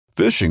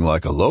Fishing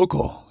like a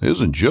local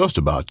isn't just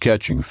about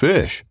catching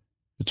fish.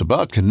 It's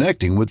about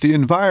connecting with the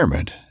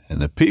environment and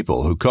the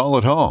people who call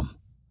it home.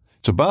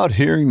 It's about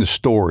hearing the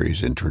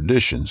stories and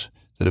traditions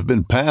that have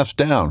been passed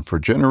down for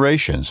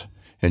generations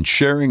and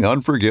sharing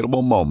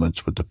unforgettable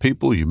moments with the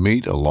people you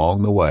meet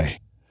along the way.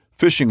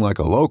 Fishing like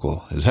a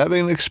local is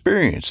having an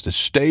experience that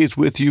stays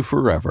with you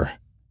forever.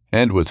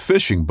 And with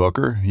Fishing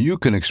Booker, you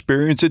can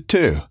experience it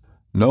too,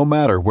 no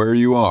matter where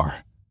you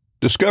are.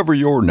 Discover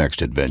your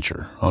next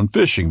adventure on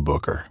Fishing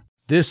Booker.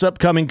 This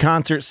upcoming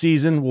concert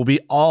season will be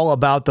all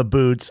about the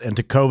boots, and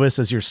Tecovas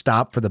is your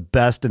stop for the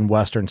best in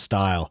Western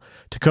style.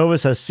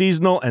 Tecovas has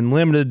seasonal and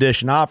limited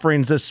edition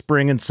offerings this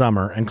spring and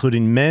summer,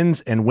 including men's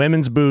and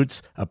women's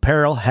boots,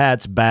 apparel,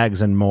 hats,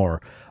 bags, and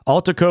more.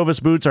 All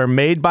Tecovas boots are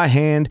made by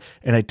hand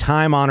in a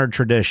time-honored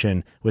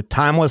tradition with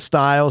timeless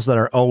styles that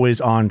are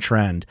always on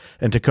trend.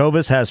 And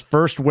Tecovas has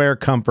first wear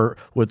comfort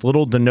with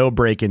little to no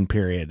break-in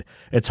period.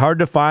 It's hard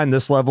to find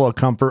this level of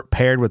comfort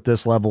paired with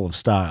this level of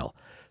style.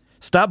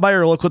 Stop by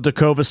your local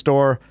Tecovas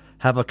store,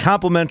 have a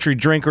complimentary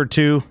drink or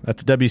two,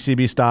 that's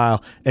WCB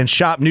style, and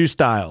shop new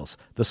styles.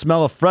 The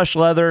smell of fresh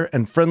leather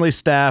and friendly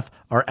staff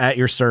are at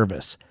your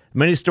service.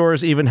 Many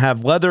stores even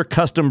have leather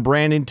custom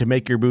branding to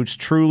make your boots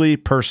truly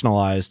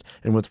personalized.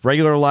 And with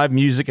regular live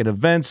music and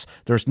events,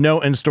 there's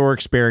no in-store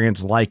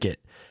experience like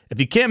it.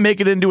 If you can't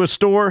make it into a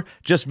store,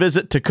 just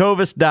visit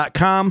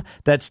tecovas.com.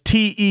 That's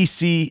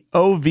TECOVAS.com.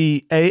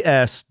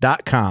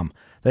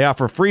 They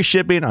offer free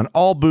shipping on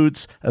all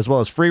boots, as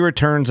well as free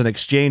returns and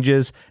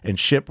exchanges, and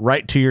ship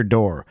right to your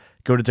door.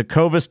 Go to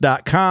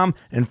tecovas.com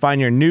and find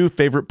your new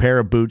favorite pair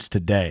of boots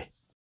today.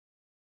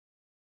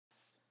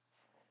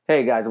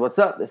 Hey guys, what's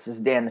up? This is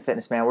Dan the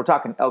Fitness Man. We're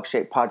talking Elk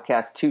Shape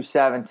Podcast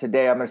 27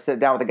 today. I'm going to sit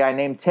down with a guy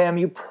named Tim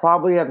you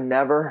probably have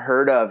never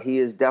heard of. He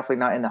is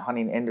definitely not in the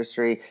hunting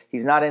industry.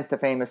 He's not Insta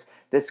famous.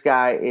 This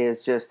guy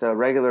is just a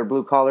regular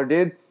blue-collar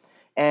dude.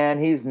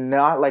 And he's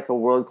not like a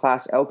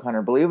world-class elk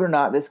hunter. Believe it or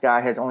not, this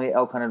guy has only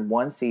elk hunted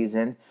one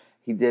season.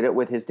 He did it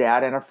with his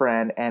dad and a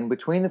friend. And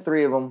between the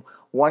three of them,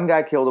 one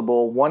guy killed a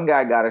bull, one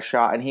guy got a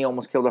shot, and he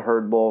almost killed a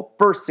herd bull.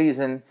 First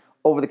season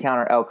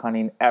over-the-counter elk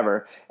hunting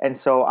ever. And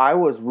so I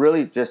was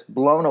really just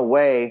blown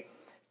away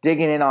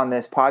digging in on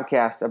this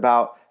podcast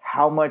about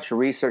how much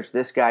research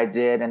this guy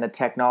did and the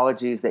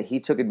technologies that he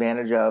took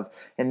advantage of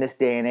in this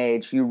day and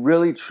age. You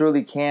really,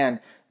 truly can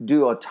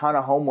do a ton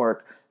of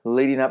homework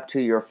leading up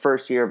to your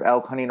first year of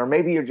elk hunting, or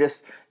maybe you're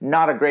just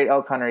not a great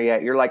elk hunter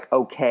yet. You're like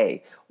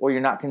okay, or you're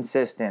not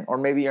consistent, or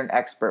maybe you're an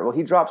expert. Well,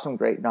 he dropped some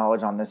great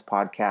knowledge on this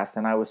podcast,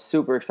 and I was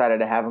super excited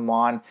to have him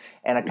on,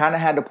 and I kind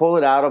of had to pull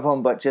it out of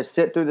him, but just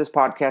sit through this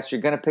podcast.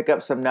 You're going to pick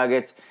up some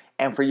nuggets,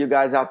 and for you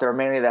guys out there,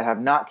 mainly that have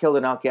not killed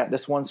an elk yet,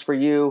 this one's for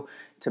you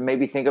to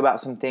maybe think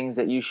about some things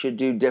that you should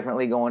do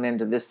differently going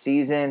into this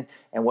season,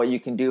 and what you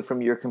can do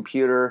from your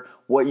computer,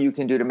 what you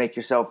can do to make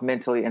yourself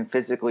mentally and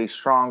physically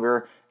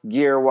stronger,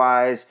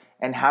 gear-wise,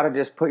 and how to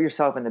just put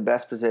yourself in the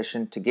best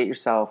position to get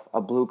yourself a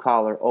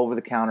blue-collar,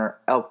 over-the-counter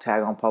elk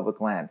tag on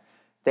public land.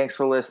 Thanks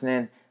for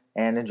listening,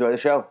 and enjoy the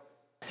show.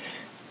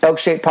 Elk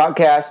Shape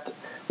Podcast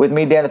with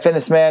me, Dan the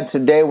Fitness Man.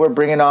 Today we're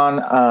bringing on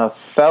a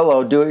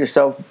fellow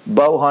do-it-yourself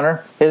bow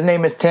hunter. His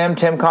name is Tim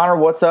Connor.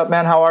 What's up,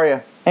 man? How are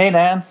you? Hey,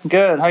 Dan.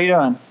 Good. How you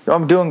doing?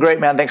 I'm doing great,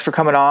 man. Thanks for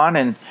coming on,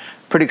 and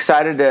pretty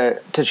excited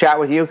to chat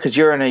with you because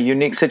you're in a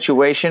unique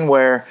situation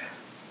where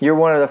you're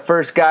one of the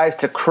first guys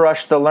to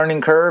crush the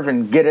learning curve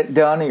and get it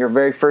done in your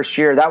very first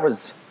year. That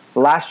was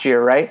last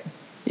year, right?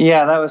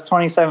 Yeah, that was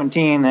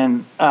 2017,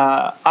 and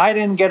I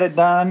didn't get it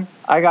done.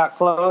 I got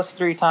close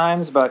 3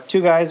 times, but 2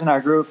 guys in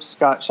our groups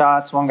got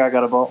shots. 1 guy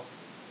got a bull.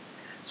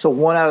 So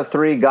 1 out of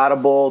 3 got a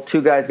bull.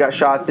 2 guys got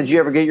shots. Did you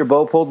ever get your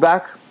bow pulled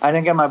back? I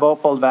didn't get my bow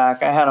pulled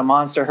back. I had a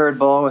monster herd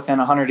bull within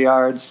 100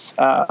 yards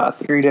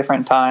 3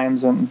 different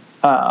times, and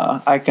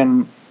I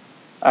didn't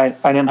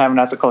have an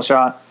ethical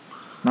shot.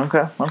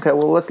 Okay.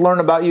 Well, let's learn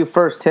about you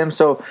first, Tim.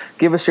 So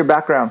give us your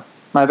background.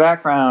 My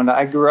background,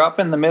 I grew up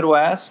in the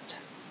Midwest,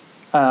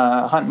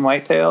 hunting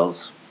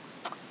whitetails.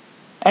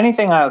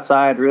 Anything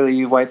outside, really,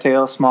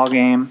 whitetails, small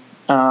game.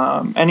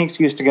 Any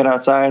excuse to get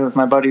outside with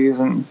my buddies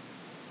and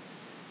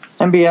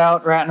be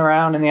out ratting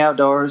around in the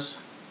outdoors.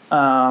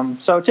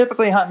 So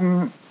typically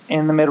hunting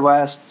in the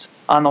Midwest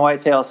on the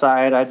whitetail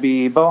side, I'd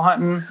be bow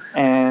hunting,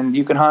 and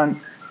you can hunt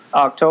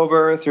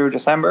October through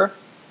December.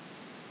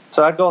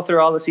 So I'd go through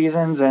all the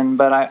seasons,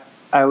 but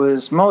I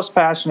was most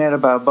passionate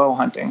about bow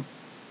hunting.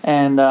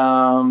 And,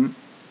 I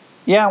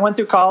went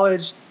through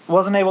college,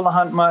 wasn't able to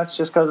hunt much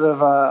just because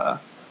of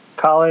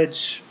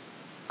college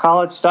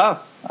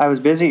stuff. I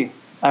was busy.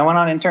 I went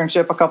on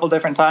internship a couple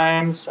different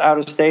times out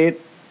of state,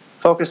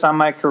 focused on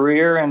my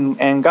career,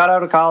 and got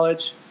out of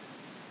college.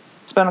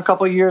 Spent a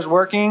couple years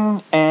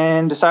working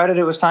and decided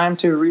it was time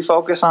to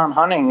refocus on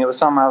hunting. It was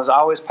something I was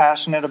always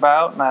passionate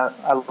about, and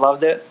I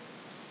loved it.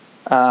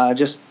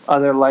 Just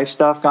other life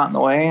stuff got in the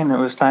way, and it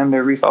was time to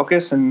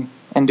refocus and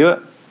do it.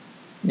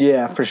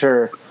 Yeah, for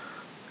sure.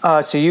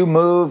 So you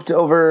moved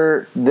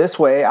over this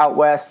way, out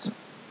west,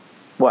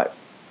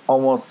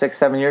 almost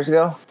 6-7 years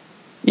ago?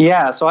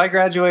 Yeah, so I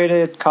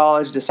graduated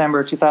college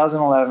December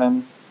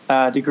 2011.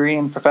 a degree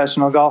in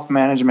professional golf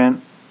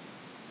management,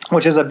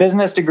 which is a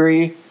business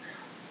degree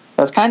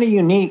that's kind of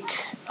unique.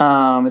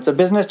 It's a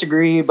business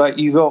degree, but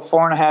you go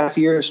 4.5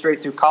 years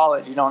straight through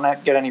college. You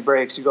don't get any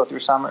breaks. You go through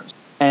summers.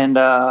 And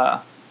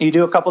you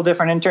do a couple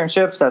different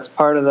internships. That's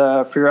part of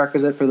the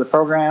prerequisite for the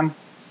program.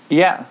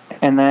 Yeah.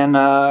 And then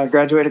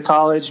graduated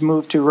college,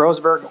 moved to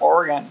Roseburg,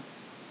 Oregon,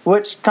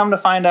 which, come to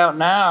find out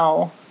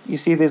now, you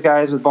see these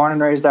guys with Born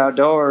and Raised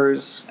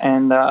Outdoors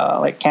and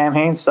like Cam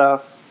Hanes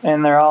stuff,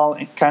 and they're all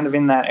kind of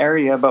in that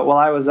area. But while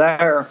I was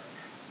there,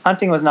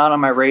 hunting was not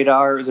on my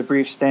radar. It was a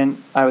brief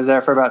stint. I was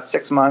there for about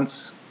 6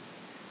 months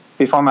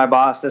before my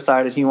boss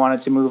decided he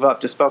wanted to move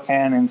up to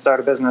Spokane and start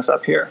a business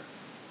up here.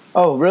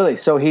 Oh, really?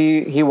 So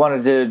he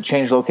wanted to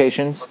change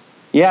locations?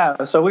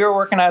 Yeah. So we were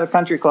working at a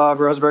country club,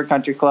 Roseburg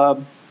Country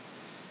Club,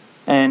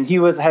 and he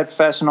was a head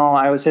professional.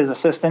 I was his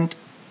assistant.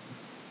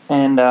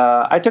 And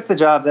I took the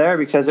job there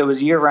because it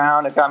was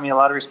year-round. It got me a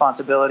lot of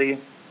responsibility.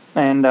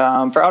 And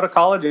for out of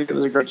college, it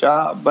was a great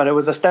job, but it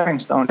was a stepping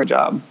stone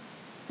job.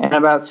 And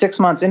about 6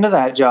 months into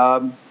that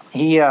job,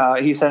 he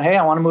said, "Hey,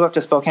 I want to move up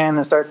to Spokane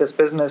and start this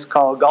business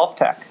called Golf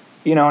Tech.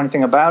 You know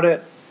anything about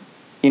it?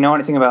 You know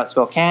anything about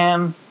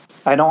Spokane?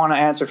 I don't want to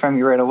answer from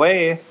you right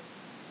away,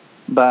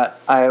 but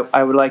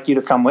I would like you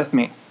to come with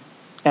me."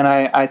 And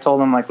I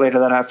told him, like, later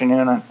that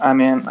afternoon,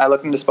 I'm in. I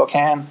looked into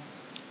Spokane,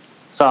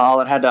 saw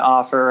all it had to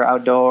offer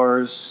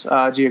outdoors,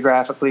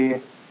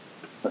 geographically.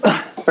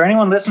 For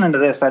anyone listening to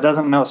this that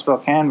doesn't know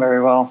Spokane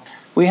very well,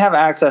 we have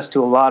access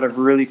to a lot of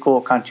really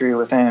cool country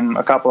within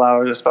a couple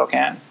hours of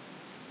Spokane.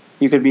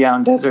 You could be out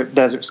in desert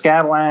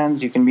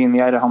Scablands. You can be in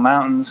the Idaho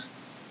mountains.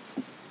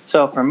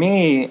 So for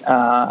me,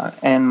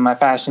 and my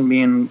passion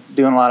being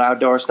doing a lot of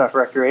outdoor stuff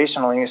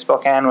recreationally,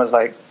 Spokane was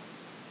like,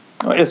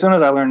 as soon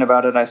as I learned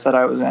about it, I said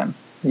I was in.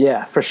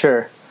 Yeah, for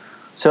sure.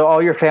 So all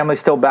your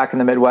family's still back in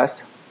the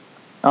Midwest?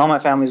 All my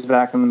family's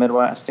back in the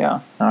Midwest,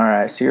 yeah. All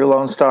right, so you're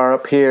Lone Star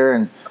up here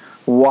in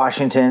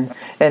Washington,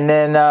 and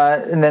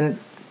then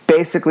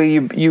basically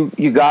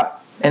you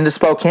got into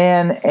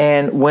Spokane.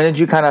 And when did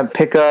you kind of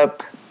pick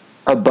up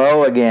a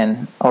bow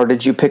again, or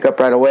did you pick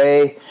up right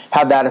away?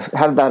 How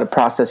did that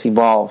process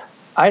evolve?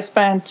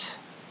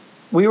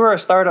 We were a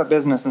startup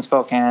business in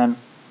Spokane,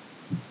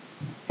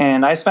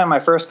 and I spent my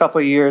first couple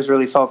of years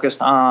really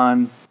focused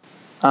on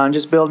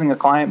just building a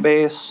client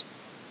base,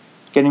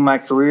 getting my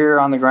career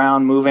on the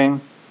ground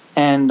moving.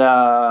 And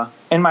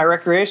in my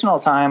recreational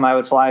time, I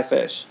would fly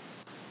fish.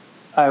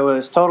 I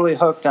was totally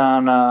hooked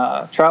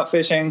on trout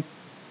fishing,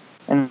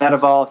 and that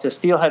evolved to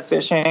steelhead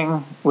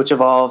fishing, which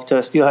evolved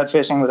to steelhead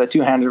fishing with a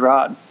two-handed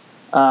rod.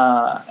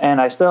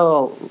 And I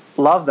still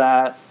love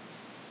that.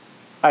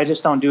 I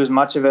just don't do as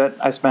much of it.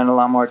 I spend a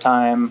lot more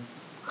time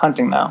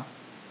hunting now.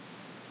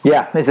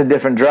 Yeah, it's a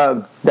different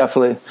drug,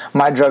 definitely.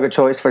 My drug of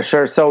choice for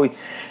sure. So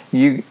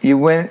you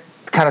went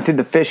kind of through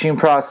the fishing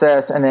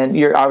process, and then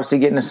you're obviously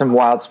getting into some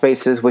wild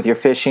spaces with your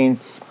fishing.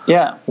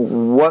 Yeah.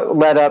 What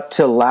led up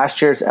to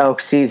last year's elk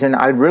season?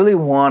 I really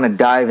want to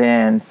dive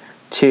in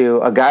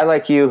to a guy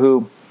like you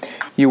who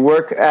you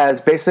work as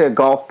basically a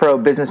golf pro,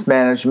 business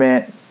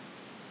management.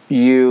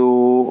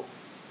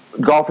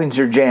 Golfing's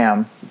your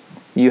jam.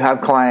 You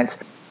have clients.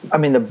 I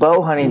mean, the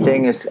bow hunting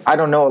thing is, I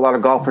don't know a lot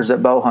of golfers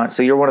that bow hunt,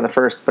 so you're one of the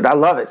first, but I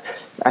love it.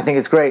 I think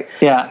it's great.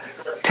 Yeah.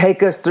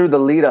 Take us through the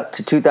lead up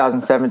to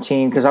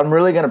 2017, because I'm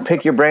really going to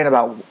pick your brain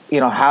about,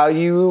 how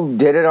you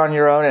did it on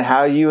your own, and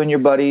how you and your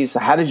buddies,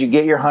 how did you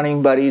get your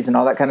hunting buddies and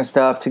all that kind of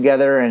stuff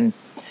together, and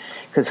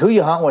because who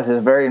you hunt with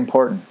is very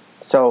important.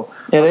 So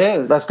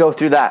let's go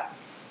through that.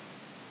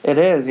 It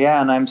is,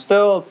 yeah, and I'm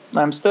still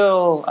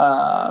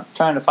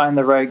trying to find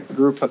the right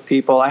group of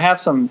people. I have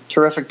some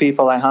terrific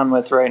people I hunt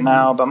with right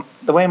now, but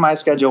the way my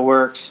schedule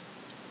works,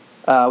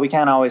 we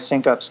can't always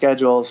sync up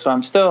schedules.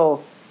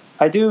 So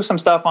I do some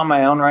stuff on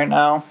my own right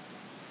now,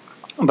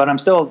 but I'm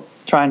still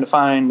trying to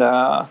find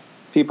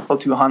people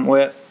to hunt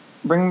with.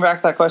 Bring me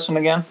back that question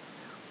again.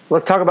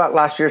 Let's talk about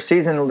last year's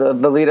season,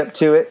 the lead up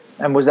to it,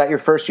 and was that your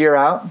first year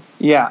out?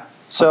 Yeah.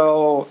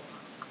 So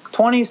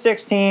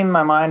 2016,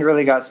 my mind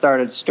really got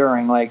started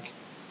stirring. Like,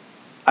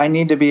 I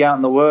need to be out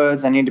in the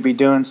woods. I need to be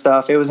doing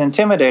stuff. It was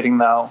intimidating,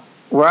 though.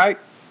 Where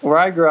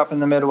I grew up in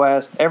the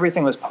Midwest,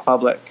 everything was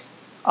public,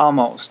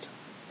 almost.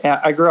 Yeah,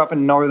 I grew up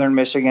in northern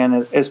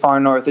Michigan, as far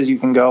north as you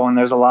can go, and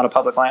there's a lot of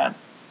public land.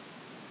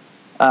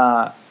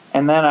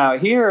 And then out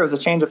here, it was a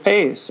change of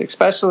pace,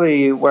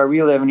 especially where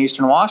we live in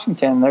eastern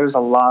Washington. There's a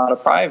lot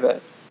of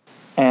private,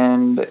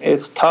 and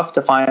it's tough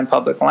to find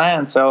public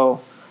land.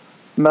 So,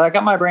 but I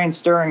got my brain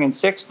stirring in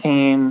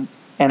 16,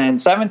 and in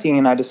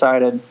 17, I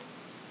decided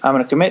I'm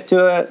going to commit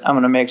to it. I'm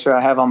going to make sure I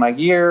have all my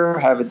gear,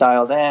 have it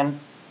dialed in,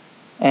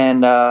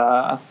 and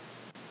I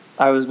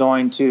was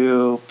going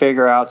to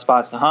figure out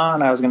spots to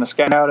hunt. I was going to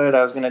scout it.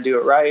 I was going to do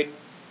it right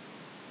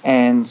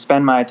and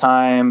spend my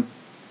time.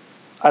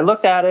 I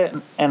looked at it,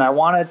 and I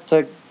wanted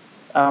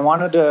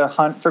to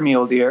hunt for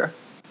mule deer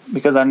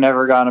because I've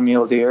never got a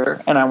mule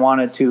deer, and I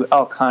wanted to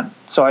elk hunt.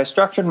 So I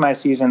structured my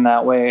season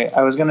that way.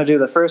 I was going to do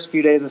the first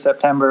few days of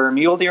September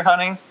mule deer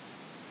hunting,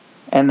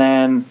 and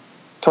then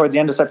towards the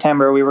end of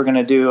September, we were going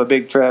to do a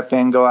big trip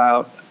and go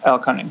out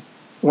elk hunting.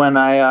 When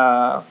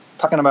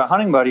talking about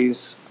hunting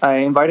buddies, I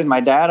invited my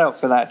dad out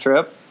for that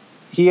trip.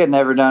 He had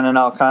never done an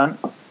elk hunt.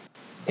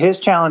 His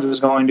challenge was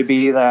going to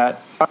be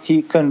that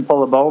he couldn't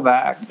pull a bow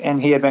back,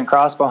 and he had been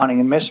crossbow hunting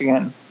in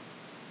Michigan.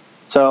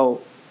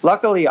 So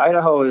luckily,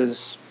 Idaho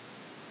is,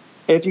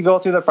 if you go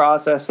through the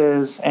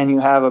processes and you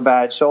have a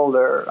bad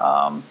shoulder,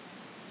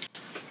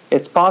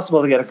 it's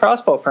possible to get a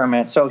crossbow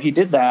permit. So he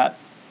did that.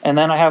 And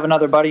then I have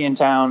another buddy in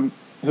town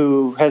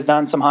who has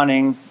done some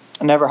hunting,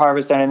 never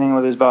harvested anything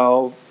with his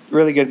bow.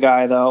 Really good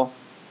guy, though.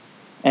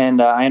 And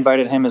I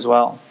invited him as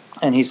well.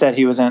 And he said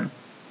he was in.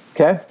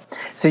 Okay.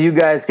 So you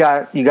guys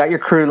got your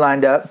crew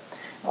lined up.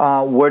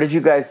 Where did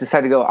you guys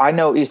decide to go? I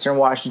know Eastern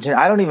Washington.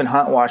 I don't even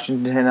hunt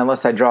Washington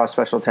unless I draw a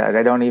special tag.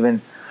 I don't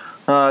even.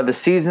 The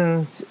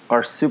seasons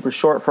are super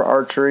short for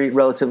archery,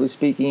 relatively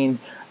speaking.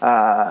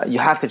 You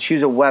have to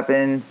choose a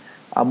weapon.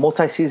 A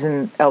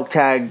multi-season elk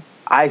tag,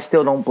 I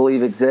still don't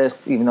believe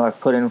exists, even though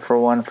I've put in for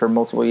one for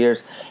multiple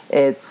years.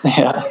 It's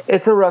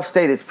a rough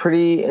state. It's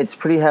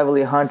pretty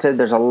heavily hunted.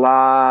 There's a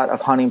lot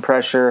of hunting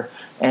pressure,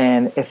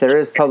 and if there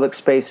is public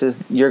spaces,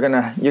 you're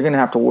gonna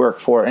have to work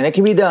for it. And it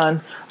can be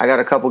done. I got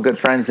a couple good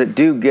friends that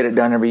do get it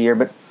done every year,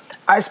 but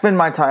I spend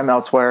my time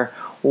elsewhere.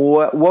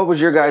 What was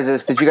your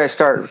guys'? Did you guys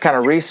start kind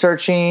of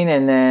researching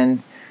and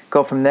then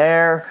go from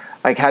there?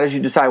 Like, how did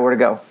you decide where to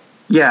go?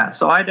 Yeah,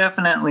 so I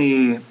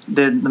definitely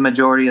did the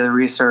majority of the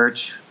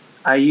research.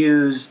 I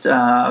used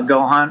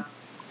Go Hunt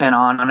and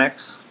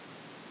Onyx,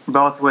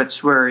 both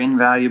which were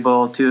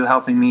invaluable to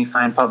helping me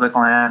find public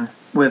land.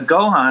 With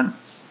Go Hunt,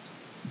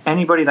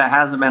 anybody that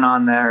hasn't been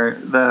on there,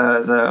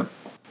 the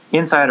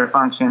insider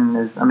function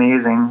is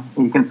amazing.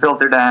 You can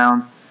filter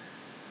down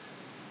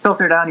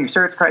your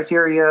search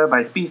criteria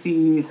by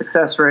species,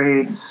 success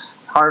rates,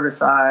 harvest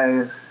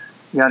size,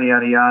 yada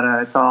yada yada.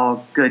 It's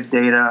all good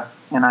data,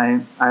 and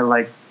I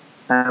like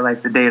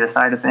the data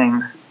side of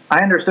things.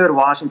 I understood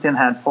Washington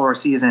had 4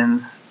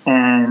 seasons,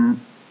 and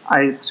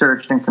I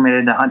searched and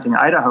committed to hunting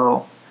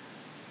Idaho.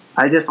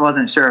 I just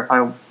wasn't sure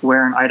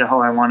where in Idaho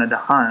I wanted to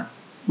hunt.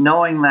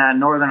 Knowing that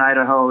northern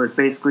Idaho is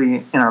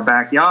basically in our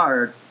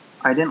backyard,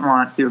 I didn't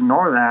want to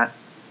ignore that,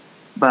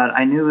 but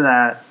I knew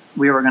that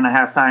we were going to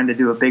have time to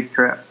do a big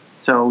trip.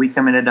 So we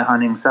committed to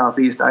hunting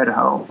southeast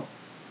Idaho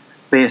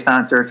based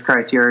on search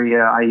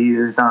criteria I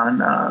used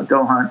on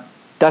Go Hunt.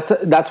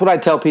 That's what I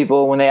tell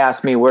people when they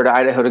ask me where to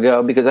Idaho to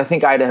go, because I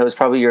think Idaho is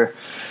probably your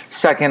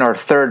second or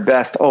third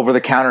best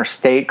over-the-counter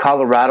state.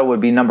 Colorado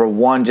would be number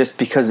 1 just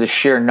because of the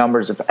sheer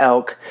numbers of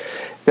elk.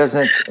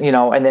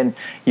 And then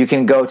you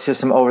can go to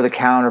some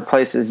over-the-counter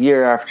places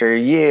year after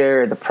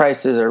year. The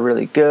prices are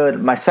really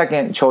good. My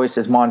second choice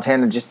is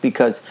Montana, just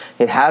because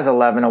it has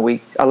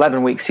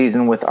 11-week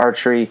season, with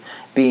archery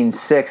being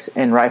 6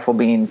 and rifle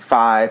being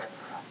 5,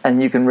 and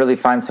you can really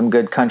find some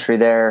good country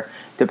there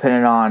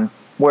depending on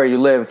where you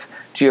live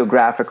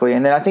geographically.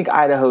 And then I think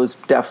Idaho's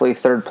definitely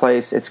third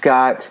place. It's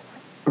got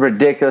a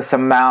ridiculous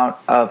amount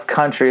of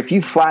country. If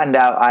you flattened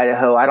out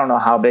Idaho, I don't know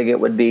how big it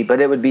would be, but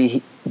it would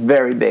be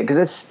very big because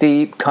it's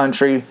steep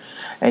country,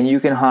 and you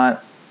can hunt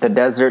the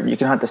desert. You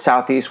can hunt the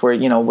southeast where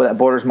that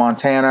borders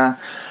Montana.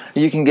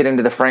 You can get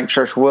into the Frank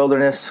Church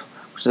Wilderness,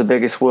 which is the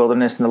biggest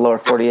wilderness in the lower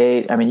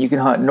 48. I mean, you can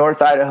hunt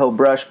North Idaho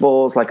brush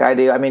bulls like I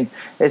do. I mean,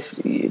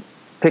 it's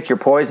pick your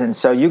poison.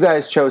 So you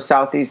guys chose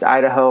southeast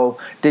Idaho.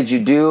 Did you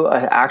do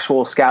an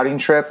actual scouting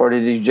trip, or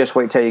did you just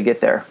wait till you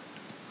get there?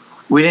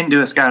 We didn't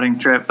do a scouting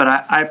trip, but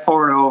I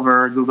pored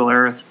over Google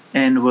Earth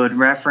and would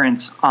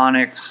reference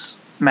Onyx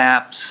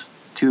maps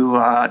to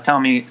tell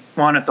me,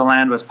 1, if the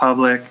land was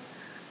public,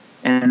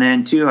 and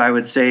then 2, I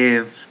would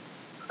save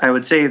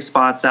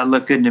spots that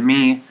look good to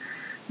me,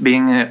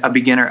 being a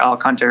beginner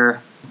elk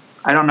hunter.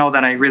 I don't know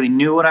that I really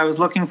knew what I was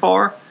looking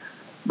for,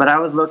 but I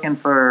was looking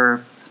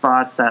for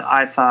spots that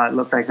I thought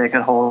looked like they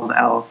could hold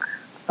elk,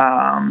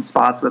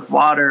 spots with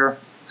water,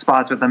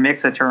 spots with a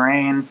mix of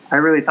terrain. I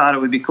really thought it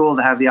would be cool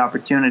to have the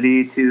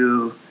opportunity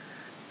to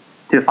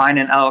find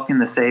an elk in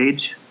the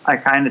sage. I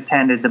kind of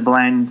tended to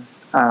blend.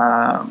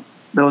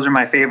 Those are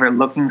my favorite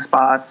looking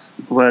spots,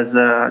 was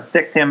the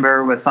thick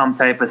timber with some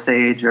type of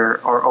sage or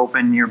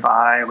open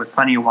nearby with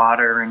plenty of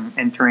water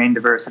and terrain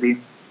diversity.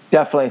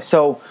 Definitely.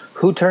 So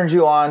who turned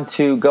you on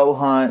to Go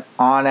Hunt,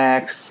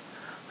 Onyx?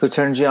 Who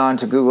turned you on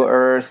to Google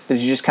Earth? Did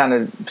you just kind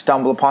of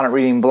stumble upon it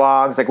reading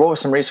blogs? Like, what were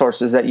some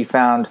resources that you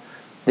found,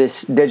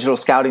 this digital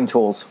scouting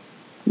tools?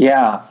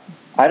 Yeah.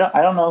 I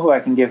don't know who I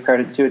can give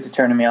credit to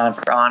turning me on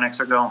for Onyx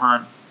or Go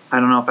Hunt.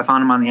 I don't know if I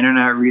found them on the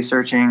internet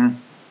researching.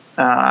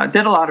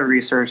 Did a lot of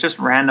research, just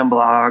random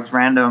blogs,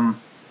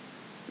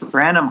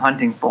 random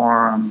hunting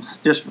forums,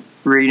 just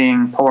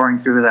reading, pouring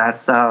through that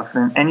stuff.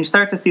 And you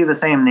start to see the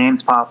same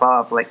names pop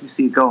up. Like, you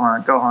see Go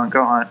Hunt, Go Hunt,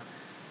 Go Hunt.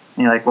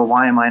 And you're like, well,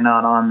 why am I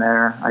not on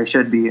there? I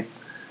should be.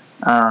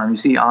 You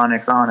see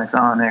Onyx.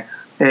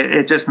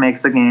 It just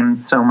makes the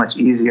game so much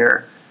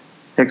easier,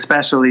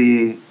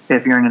 especially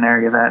if you're in an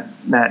area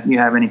that you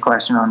have any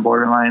question on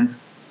borderlines.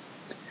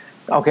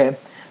 Okay.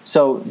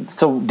 So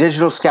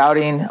digital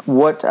scouting,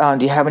 what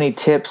do you have any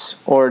tips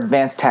or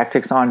advanced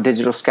tactics on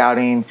digital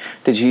scouting?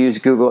 Did you use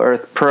Google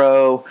Earth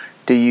Pro?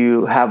 Do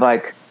you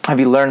have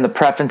you learned the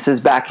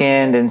preferences back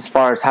end and as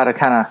far as how to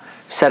kind of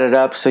set it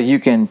up so you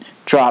can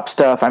drop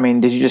stuff? I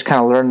mean, did you just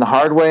kind of learn the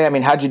hard way? I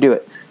mean, how'd you do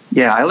it?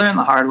 Yeah, I learned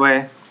the hard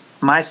way.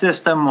 My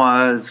system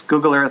was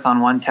Google Earth on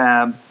one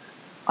tab,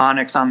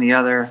 Onyx on the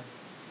other.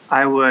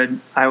 I would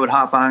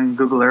hop on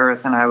Google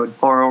Earth and I would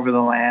pore over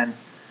the land,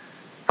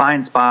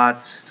 find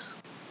spots,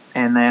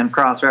 and then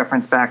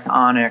cross-reference back to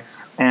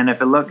Onyx. And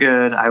if it looked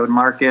good, I would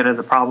mark it as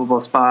a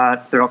probable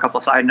spot, throw a couple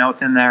of side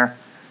notes in there,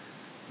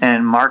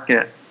 and mark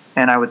it.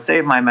 And I would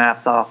save my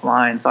maps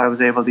offline, so I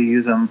was able to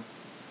use them.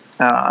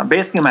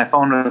 Basically, my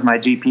phone was my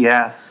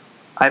GPS.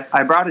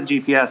 I brought a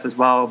GPS as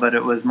well, but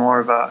it was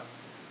more of a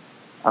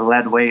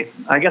lead weight.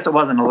 I guess it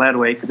wasn't a lead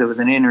weight because it was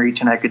an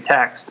inReach and I could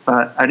text,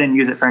 but I didn't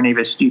use it for any of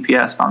its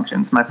GPS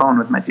functions. My phone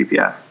was my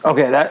GPS.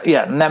 Okay,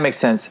 that makes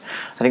sense.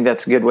 I think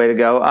that's a good way to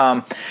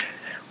go.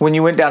 When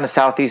you went down to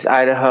Southeast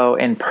Idaho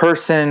in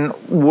person,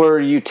 were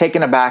you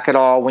taken aback at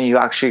all when you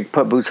actually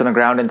put boots on the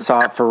ground and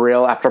saw it for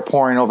real after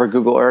pouring over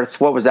Google Earth?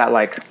 What was that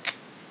like?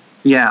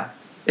 Yeah,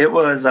 it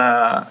was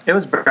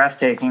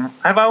breathtaking.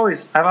 I've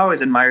always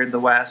admired the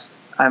West.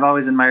 I've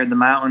always admired the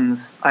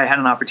mountains. I had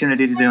an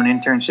opportunity to do an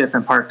internship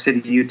in Park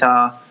City,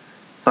 Utah,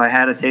 so I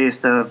had a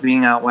taste of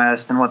being out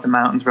west and what the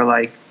mountains were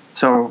like.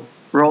 So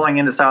rolling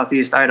into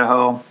Southeast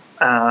Idaho,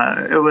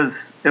 it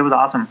was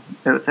awesome.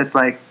 It's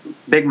like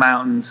big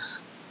mountains.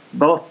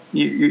 Both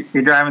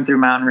you're driving through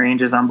mountain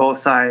ranges on both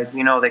sides.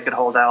 You know they could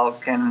hold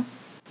elk, and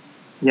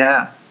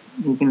yeah,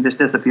 you can just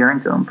disappear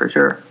into them for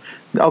sure.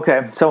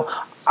 Okay, so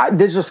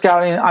digital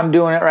scouting, I'm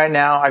doing it right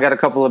now. I got a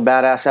couple of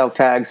badass elk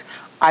tags.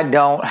 I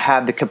don't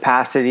have the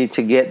capacity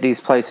to get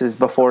these places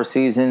before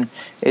season.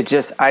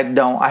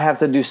 I have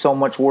to do so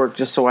much work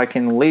just so I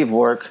can leave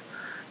work.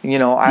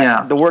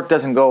 The work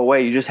doesn't go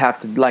away. You just have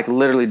to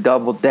literally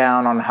double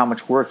down on how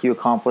much work you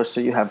accomplish so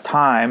you have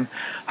time.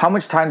 How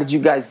much time did you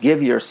guys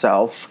give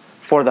yourself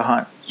for the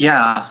hunt?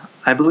 Yeah,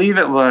 I believe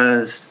it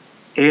was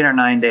 8 or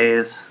 9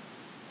 days.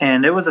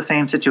 And it was the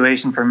same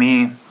situation for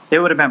me. It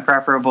would have been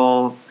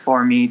preferable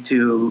for me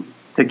to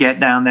get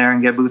down there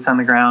and get boots on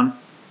the ground.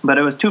 But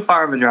it was too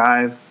far of a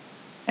drive,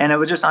 and it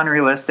was just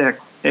unrealistic.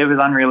 It was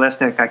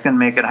unrealistic. I couldn't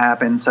make it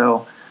happen.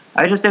 So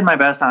I just did my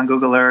best on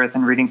Google Earth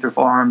and reading through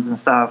forums and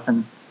stuff,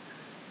 and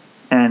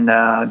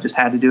just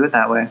had to do it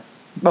that way.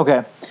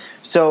 Okay.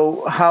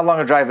 So how long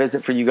a drive is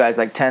it for you guys?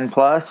 10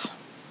 plus?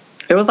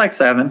 It was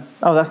 7.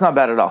 Oh, that's not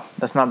bad at all.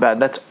 That's not bad.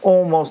 That's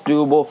almost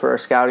doable for a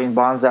scouting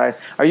bonsai.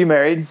 Are you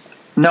married?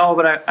 No,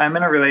 but I'm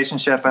in a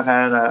relationship. I've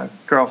had a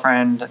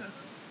girlfriend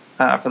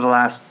for the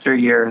last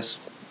 3 years.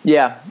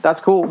 Yeah,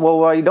 that's cool. Well,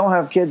 while you don't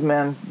have kids,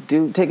 man,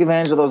 do take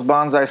advantage of those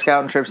bonsai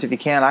scouting trips if you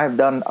can. I have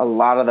done a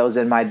lot of those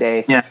in my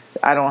day. Yeah.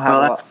 I don't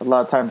have a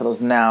lot of time for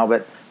those now,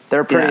 but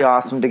they're pretty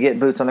awesome to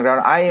get boots on the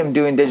ground. I am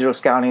doing digital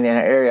scouting in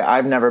an area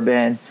I've never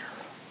been,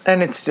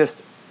 and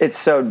it's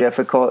so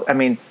difficult. I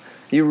mean,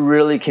 you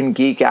really can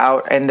geek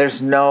out, and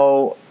there's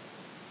no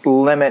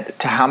limit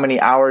to how many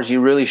hours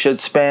you really should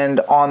spend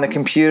on the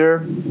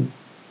computer.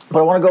 But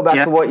I want to go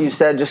back to what you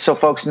said, just so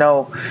folks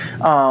know.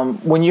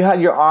 When you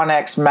had your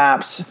Onyx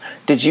maps,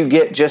 did you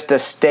get just a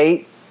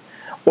state,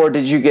 or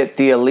did you get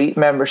the elite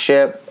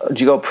membership?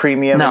 Did you go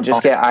premium and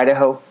just get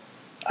Idaho?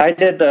 I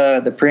did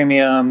the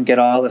premium, get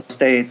all the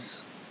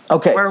states.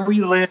 Okay. Where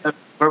we live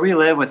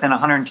within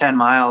 110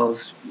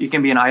 miles, you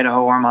can be in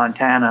Idaho or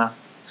Montana,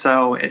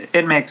 so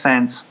it makes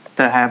sense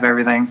to have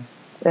everything.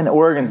 And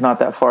Oregon's not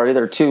that far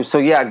either, too. So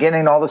yeah,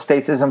 getting all the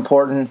states is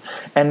important,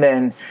 and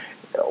then.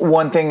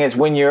 One thing is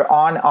when you're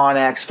on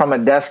Onyx from a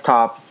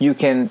desktop, you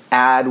can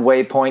add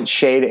waypoints,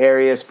 shade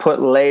areas,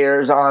 put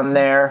layers on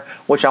there,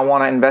 which I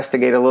want to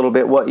investigate a little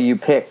bit what you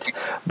picked.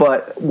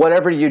 But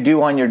whatever you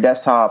do on your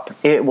desktop,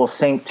 it will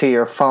sync to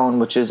your phone,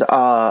 which is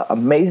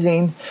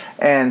amazing.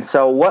 And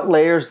so what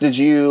layers did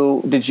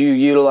you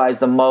utilize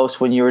the most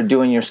when you were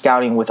doing your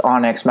scouting with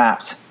Onyx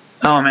Maps?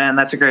 Oh, man,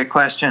 that's a great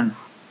question.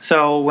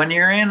 So when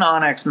you're in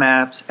Onyx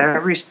Maps,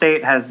 every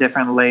state has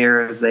different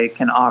layers they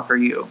can offer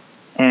you.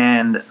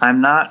 And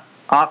I'm not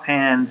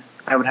offhand,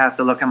 I would have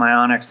to look at my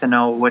Onyx to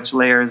know which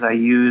layers I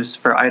used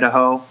for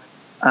Idaho.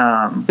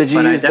 Did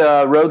you use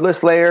the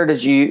roadless layer?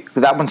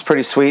 That one's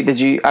pretty sweet.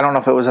 I don't know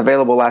if it was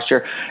available last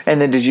year.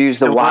 And then did you use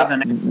the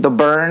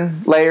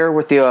burn layer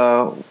with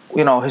the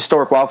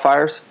historic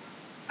wildfires?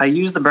 I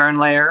used the burn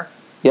layer.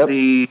 Yep.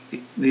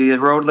 The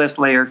roadless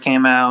layer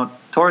came out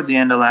towards the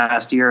end of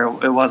last year.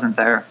 It wasn't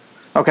there.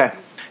 Okay.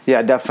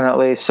 Yeah,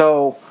 definitely.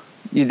 So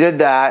you did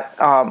that.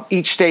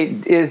 Each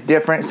state is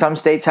different. Some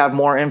states have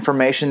more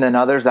information than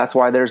others. That's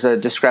why there's a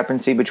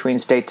discrepancy between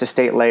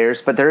state-to-state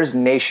layers. But there is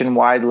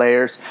nationwide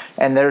layers,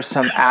 and there's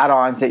some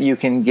add-ons that you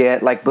can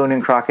get, like Boone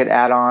and Crockett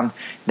add-on,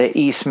 the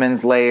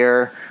Eastman's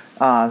layer,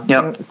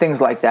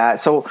 things like that.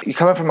 So you're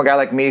coming from a guy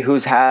like me who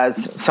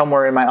has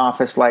somewhere in my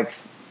office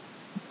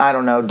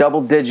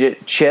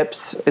double-digit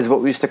chips is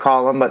what we used to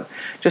call them, but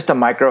just a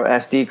micro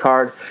SD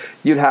card.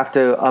 You'd have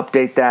to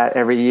update that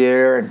every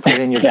year and put it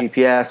in your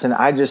GPS. And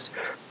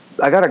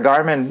I got a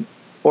Garmin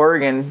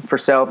Oregon for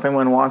sale if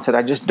anyone wants it.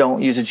 I just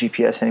don't use a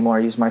GPS anymore. I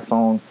use my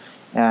phone.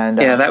 And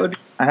that would be.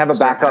 I have a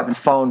backup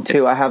phone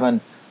too. I have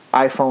an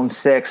iPhone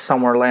 6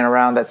 somewhere laying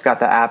around that's got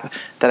the app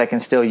that I can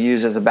still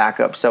use as a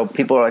backup. So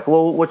people are like,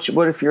 well, what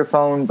if your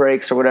phone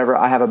breaks or whatever?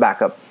 I have a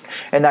backup.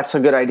 And that's a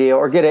good idea.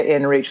 Or get it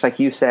in reach, like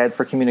you said,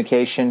 for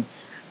communication.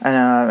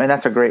 And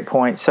that's a great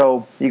point.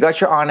 So you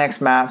got your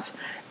onX maps,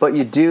 but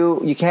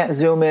you can't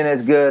zoom in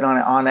as good on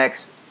an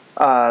onX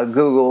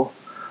Google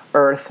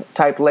Earth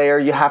type layer.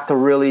 You have to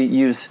really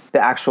use the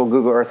actual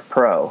Google Earth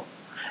Pro.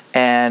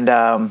 And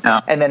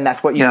then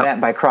that's what you meant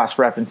by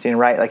cross-referencing,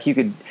 right? Like you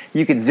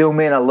could zoom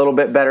in a little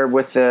bit better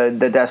with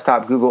the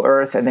desktop Google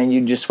Earth, and then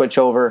you just switch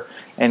over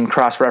and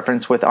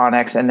cross-reference with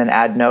onX and then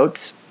add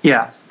notes.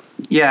 Yeah,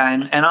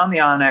 and on the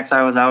onX,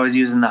 I was always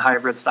using the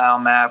hybrid style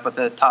map with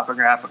the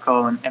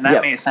topographical, and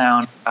that may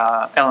sound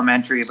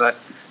elementary, but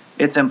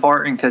it's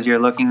important because you're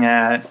looking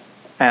at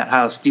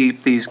how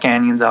steep these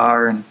canyons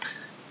are,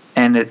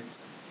 and it,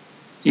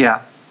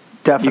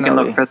 definitely. You can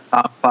look for the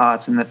top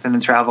spots and the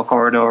travel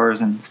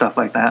corridors and stuff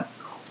like that.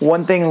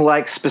 One thing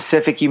like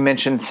specific, you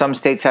mentioned some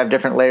states have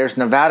different layers.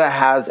 Nevada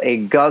has a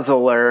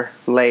guzzler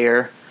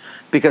layer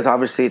because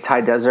obviously it's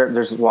high desert.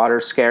 There's water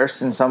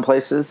scarce in some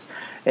places.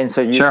 And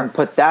so you can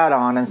put that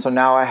on. And so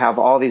now I have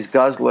all these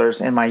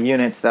guzzlers in my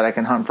units that I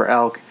can hunt for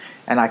elk,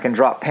 and I can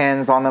drop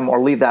pins on them or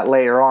leave that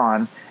layer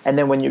on. And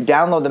then when you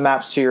download the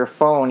maps to your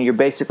phone, you're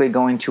basically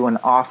going to an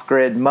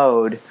off-grid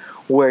mode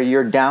where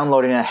you're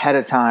downloading ahead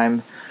of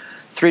time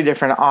 3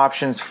 different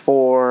options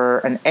for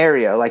an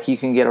area. Like you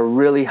can get a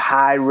really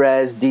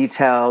high-res,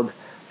 detailed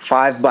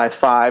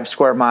 5x5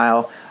 square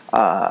mile,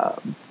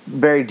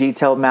 very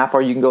detailed map,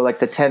 or you can go like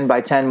the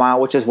 10x10 mile,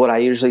 which is what I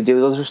usually do.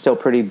 Those are still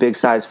pretty big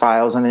size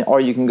files. And then, or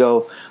you can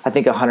go, I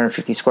think,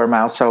 150 square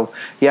miles. So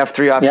you have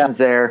 3 options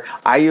there.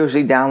 I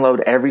usually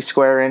download every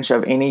square inch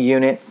of any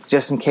unit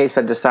just in case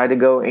I decide to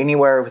go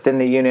anywhere within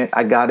the unit.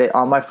 I got it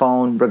on my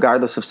phone,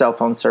 regardless of cell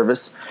phone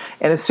service,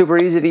 and it's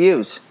super easy to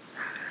use.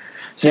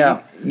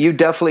 So you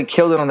definitely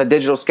killed it on the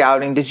digital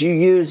scouting. Did you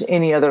use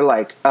any other,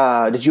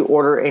 did you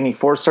order any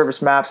Forest Service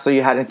maps so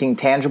you had anything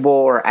tangible,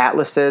 or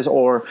atlases,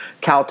 or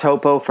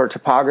CalTopo for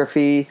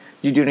topography?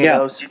 Did you do any of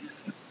those?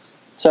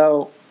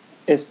 So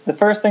it's the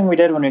first thing we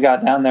did when we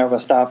got down there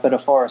was stop at a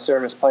Forest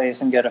Service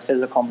place and get a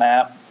physical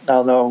map,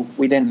 although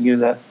we didn't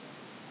use it.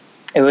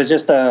 It was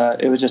just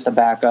a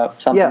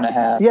backup, something to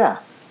have. Yeah.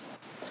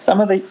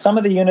 Some of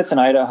the units in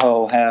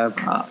Idaho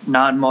have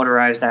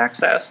non-motorized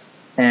access,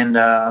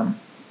 and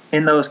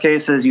in those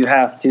cases, you're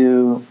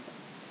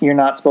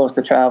not supposed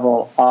to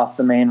travel off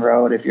the main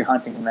road if you're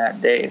hunting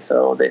that day.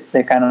 So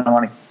they kind of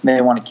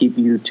want to keep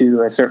you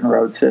to a certain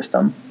road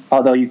system.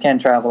 Although you can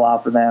travel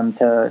off of them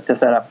to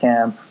set up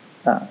camp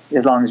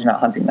as long as you're not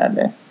hunting that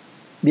day.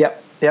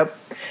 Yep.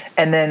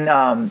 And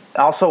then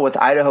also with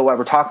Idaho, while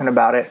we're talking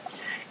about it,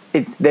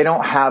 they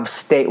don't have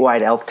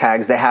statewide elk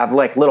tags. They have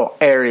like little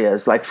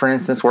areas. Like for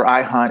instance, where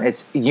I hunt,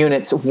 it's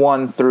units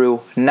 1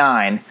 through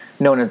 9,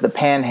 known as the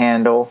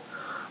Panhandle.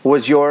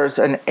 Was yours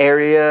an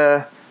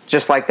area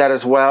just like that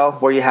as well,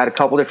 where you had a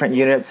couple different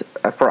units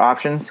for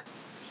options?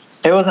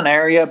 It was an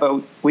area,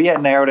 but we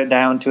had narrowed it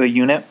down to a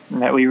unit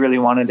that we really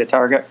wanted to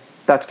target.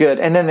 That's good.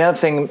 And then the other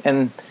thing,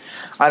 and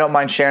I don't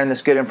mind sharing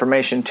this good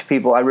information to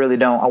people. I really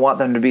don't. I want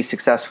them to be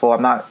successful.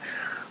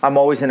 I'm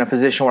always in a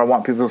position where I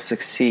want people to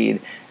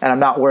succeed, and I'm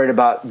not worried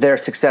about their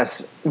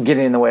success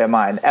getting in the way of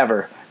mine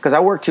ever, because I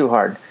work too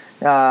hard.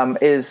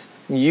 Is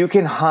you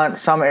can hunt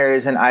some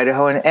areas in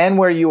Idaho and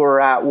where you were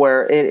at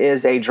where it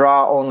is a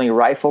draw-only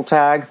rifle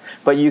tag,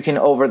 but you can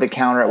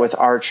over-the-counter it with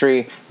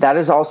archery. That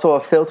is also a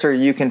filter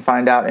you can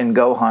find out in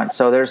Go Hunt.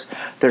 So there's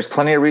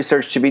plenty of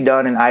research to be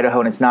done in Idaho,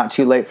 and it's not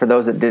too late for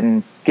those that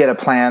didn't get a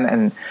plan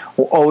and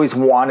always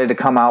wanted to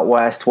come out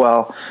west.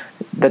 Well,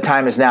 the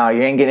time is now.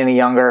 You ain't getting any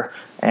younger,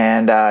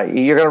 and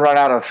you're going to run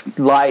out of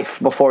life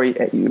before you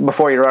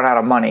run out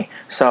of money.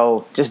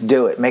 So just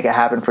do it. Make it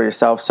happen for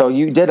yourself. So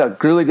you did a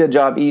really good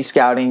job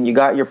e-scouting. You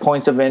got your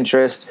points of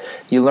interest.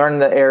 You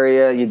learned the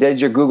area. You did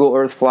your Google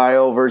Earth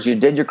flyovers. You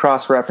did your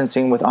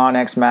cross-referencing with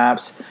onX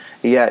Maps.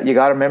 You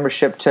got a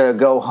membership to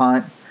Go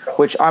Hunt,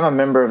 which I'm a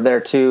member of there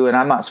too, and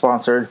I'm not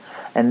sponsored.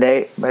 And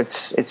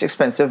it's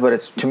expensive,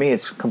 but to me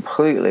it's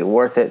completely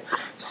worth it.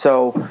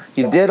 So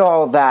you did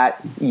all of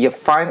that. You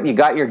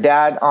got your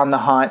dad on the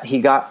hunt.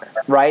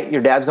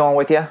 Your dad's going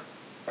with you?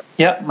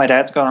 Yep, my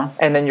dad's going.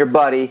 And then your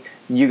buddy.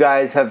 You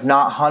guys have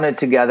not hunted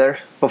together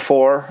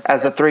before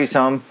as a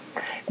threesome.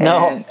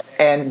 No.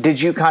 And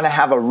did you kind of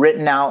have a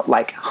written out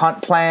like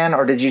hunt plan,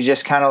 or did you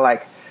just kind of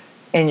like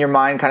in your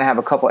mind kind of have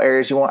a couple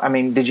areas you want? I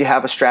mean, did you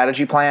have a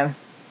strategy plan?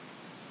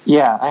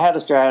 Yeah, I had a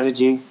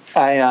strategy.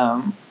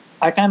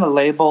 I kind of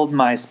labeled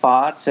my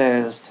spots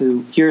as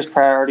to here's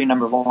priority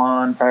number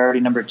 1, priority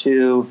number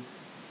 2.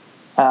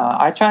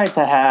 I tried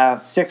to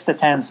have 6 to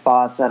 10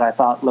 spots that I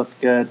thought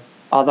looked good.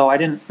 Although I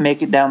didn't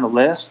make it down the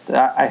list,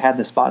 I had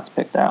the spots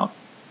picked out.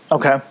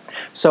 Okay.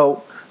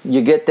 So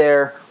you get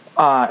there.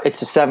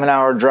 It's a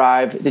 7-hour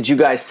drive. Did you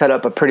guys set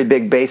up a pretty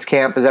big base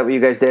camp? Is that what you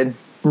guys did?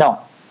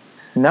 No.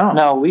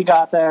 No, we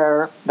got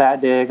there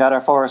that day, got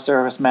our Forest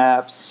Service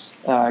maps,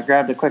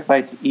 grabbed a quick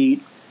bite to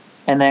eat,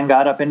 and then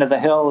got up into the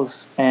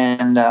hills.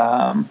 And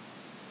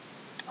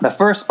the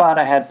first spot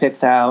I had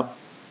picked out,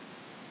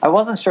 I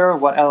wasn't sure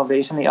what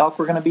elevation the elk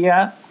were going to be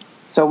at.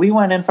 So we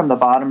went in from the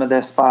bottom of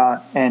this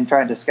spot and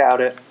tried to scout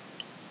it.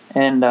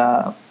 And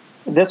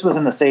this was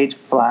in the Sage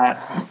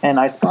Flats, and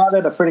I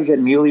spotted a pretty good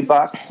muley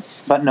buck,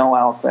 but no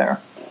elk there.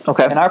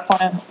 Okay. And our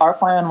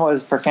plan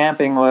was for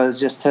camping was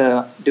just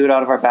to do it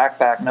out of our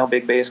backpack, no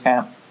big base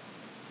camp.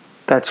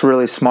 That's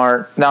really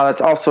smart. Now,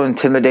 that's also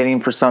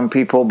intimidating for some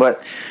people,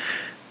 but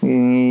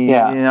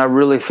I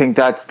really think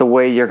that's the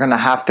way you're going to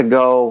have to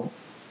go.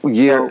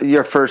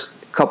 Your first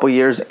couple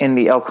years in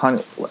the elk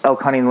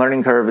hunting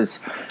learning curve is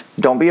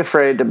don't be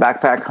afraid to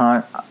backpack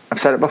hunt. I've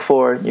said it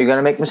before. You're going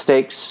to make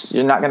mistakes.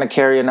 You're not going to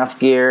carry enough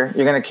gear.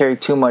 You're going to carry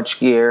too much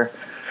gear.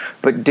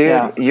 But,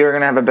 dude, you're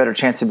going to have a better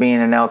chance of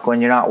being an elk when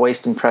you're not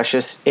wasting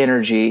precious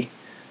energy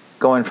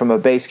going from a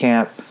base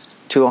camp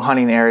to a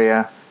hunting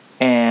area.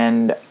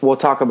 And we'll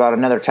talk about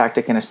another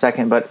tactic in a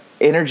second, but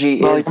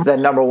energy is the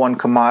number one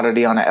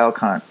commodity on an elk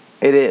hunt.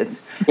 It is.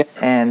 Yeah.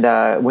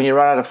 And when you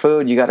run out of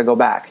food, you got to go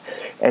back.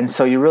 And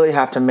so you really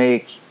have to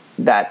make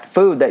that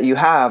food that you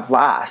have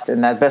last.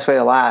 And the best way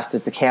to last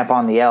is to camp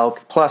on the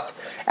elk. Plus,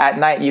 at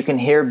night, you can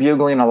hear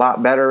bugling a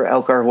lot better.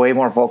 Elk are way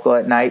more vocal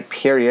at night,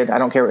 period. I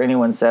don't care what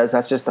anyone says.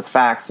 That's just the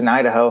facts in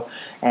Idaho.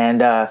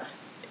 And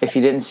if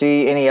you didn't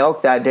see any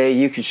elk that day,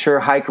 you could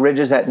sure hike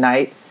ridges at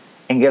night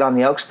and get on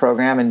the Elks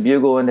program and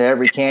bugle into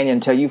every canyon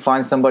until you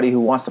find somebody who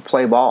wants to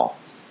play ball.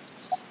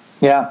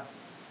 Yeah,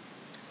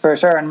 for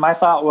sure. And my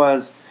thought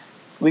was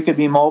we could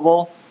be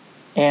mobile.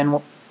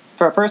 And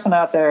for a person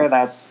out there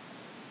that's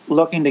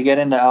looking to get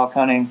into elk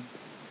hunting,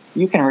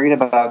 you can read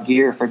about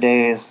gear for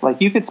days. Like,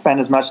 you could spend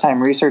as much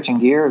time researching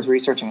gear as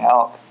researching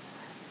elk.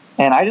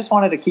 And I just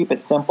wanted to keep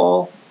it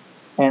simple.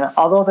 And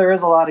although there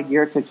is a lot of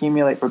gear to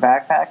accumulate for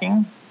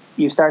backpacking,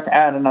 you start to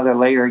add another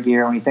layer of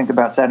gear when you think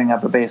about setting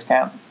up a base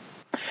camp.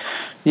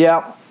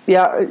 Yeah.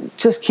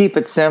 Just keep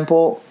it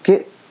simple.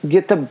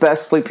 Get the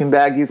best sleeping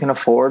bag you can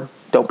afford.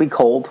 Don't be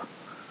cold.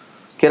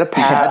 Get a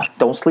pad.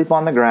 Don't sleep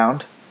on the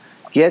ground.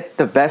 Get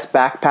the best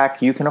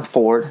backpack you can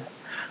afford.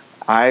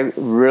 I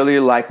really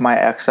like my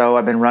EXO.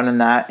 I've been running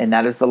that, and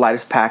that is the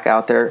lightest pack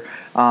out there.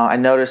 I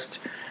noticed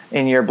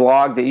in your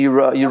blog that you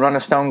run a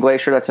Stone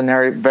Glacier. That's a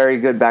very, very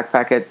good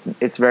backpack.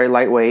 It's very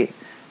lightweight,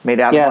 made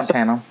out of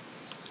Montana.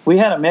 So we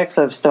had a mix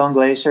of Stone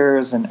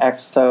Glaciers and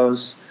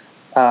EXOs.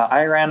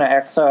 I ran an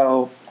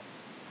EXO.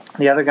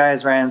 The other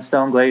guys ran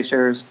Stone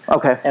Glaciers.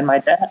 Okay. And my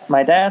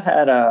dad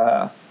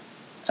had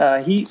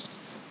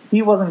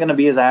he wasn't going to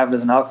be as avid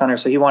as an elk hunter,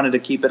 so he wanted to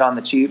keep it on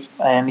the cheap.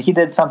 And he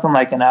did something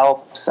like an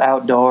Elks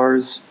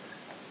Outdoors.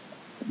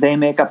 They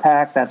make a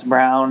pack that's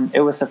brown.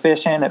 It was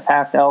sufficient. It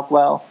packed elk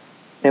well.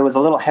 It was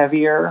a little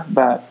heavier,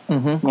 but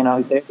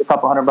he saved a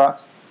couple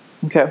 $100.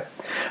 Okay,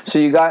 so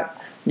you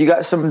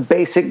got some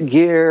basic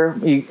gear.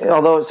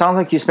 Although it sounds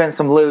like you spent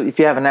some loot. If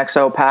you have an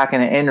EXO pack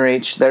and an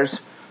InReach, there's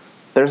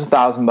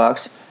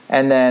 $1,000.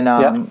 And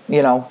then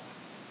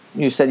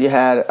you said you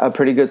had a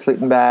pretty good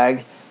sleeping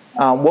bag.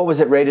 What was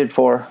it rated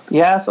for?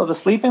 Yeah, so the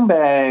sleeping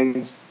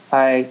bag,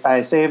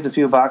 I saved a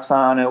few bucks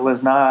on. It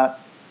was not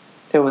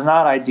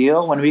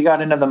ideal. When we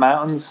got into the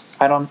mountains,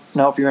 I don't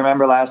know if you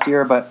remember last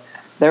year, but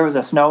there was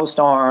a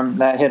snowstorm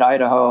that hit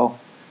Idaho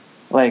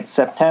like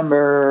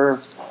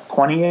September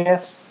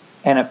 20th,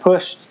 and it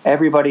pushed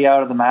everybody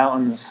out of the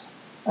mountains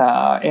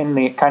in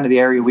the kind of the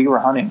area we were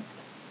hunting.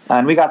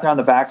 And we got there on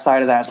the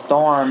backside of that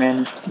storm,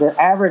 and the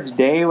average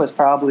day was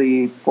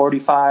probably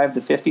 45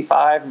 to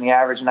 55, and the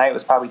average night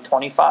was probably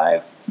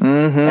 25.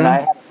 Mm-hmm. And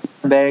I had a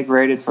sleeping bag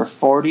rated for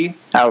 40.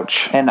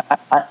 Ouch. And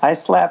I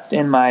slept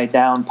in my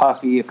down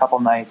puffy a couple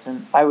nights,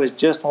 and I was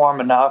just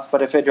warm enough,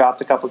 but if it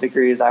dropped a couple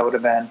degrees, I would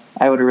have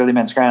really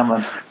been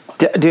scrambling.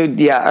 Dude,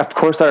 yeah, of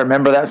course I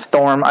remember that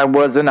storm. I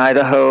was in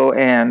Idaho,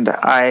 and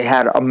I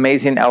had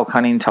amazing elk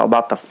hunting until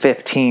about the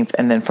 15th,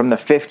 and then from the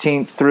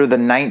 15th through the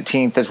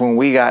 19th is when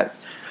we got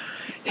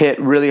hit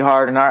really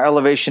hard, and our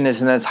elevation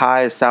isn't as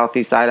high as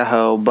southeast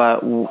Idaho,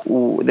 but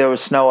there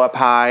was snow up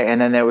high, and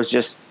then it was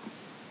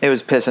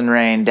piss and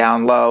rain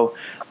down low.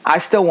 I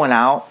still went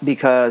out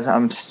because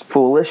I'm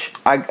foolish.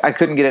 I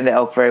couldn't get into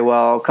elk very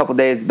well. A couple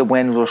days the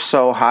winds were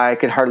so high I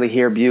could hardly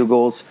hear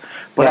bugles,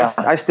 but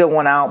I still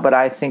went out. But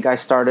I think I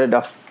started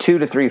 2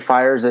 to 3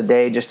 fires a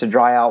day just to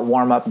dry out,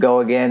 warm up,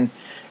 go again.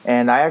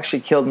 And I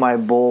actually killed my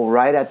bull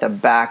right at the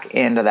back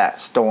end of that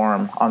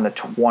storm on the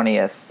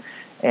 20th,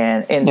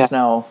 and in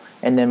snow.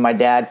 And then my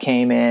dad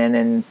came in,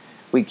 and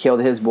we killed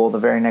his bull the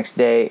very next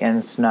day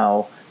in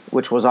snow,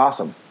 which was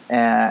awesome.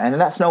 And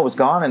that snow was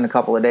gone in a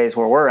couple of days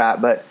where we're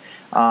at. But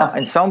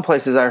in some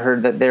places I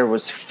heard that there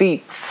was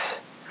feet,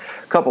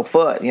 a couple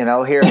foot, here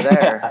or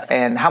there.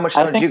 And how much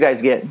snow did you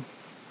guys get?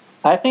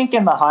 I think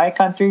in the high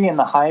country, in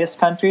the highest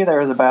country, there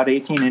was about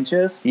 18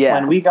 inches. Yeah.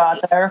 When we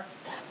got there,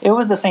 it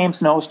was the same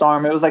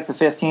snowstorm. It was like the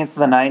 15th to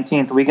the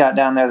 19th. We got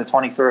down there the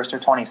 21st or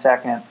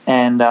 22nd.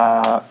 And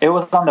it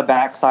was on the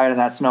back side of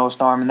that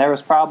snowstorm. And there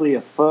was probably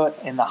a foot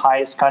in the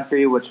highest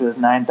country, which was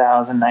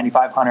 9,000,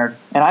 9,500.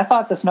 And I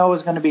thought the snow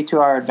was going to be to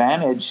our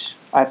advantage.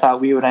 I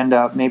thought we would end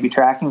up maybe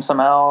tracking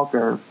some elk,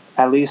 or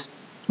at least,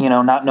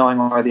 not knowing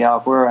where the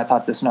elk were. I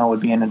thought the snow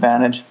would be an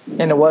advantage.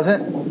 And it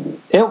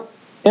wasn't?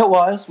 It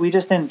was. We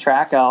just didn't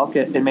track elk.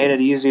 It made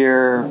it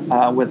easier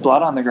with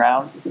blood on the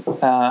ground.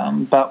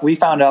 But we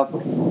found elk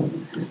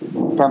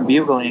from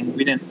bugling.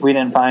 We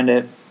didn't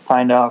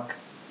find elk.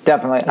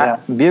 Definitely. Yeah.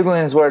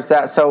 Bugling is where it's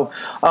at. So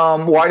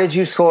why did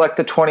you select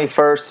the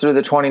 21st through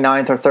the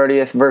 29th or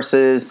 30th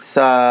versus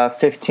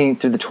 15th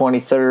through the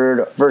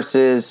 23rd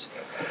versus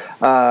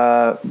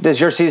does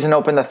your season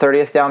open the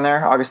 30th down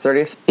there, August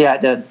 30th? Yeah,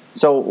 it did.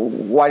 So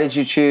why did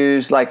you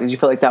choose, did you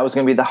feel like that was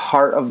going to be the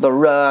heart of the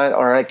rut,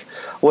 or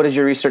what did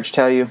your research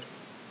tell you?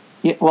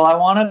 Yeah, well, I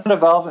wanted a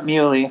velvet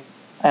muley,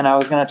 and I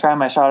was going to try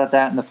my shot at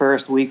that in the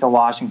first week of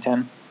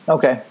Washington.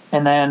 Okay.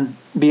 And then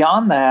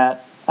beyond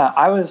that,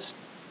 I was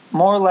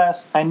more or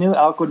less, I knew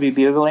elk would be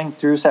bugling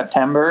through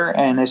September,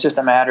 and it's just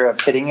a matter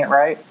of hitting it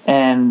right.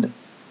 And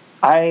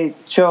I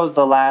chose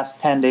the last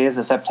 10 days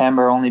of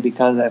September only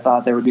because I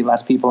thought there would be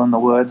less people in the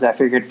woods. I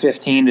figured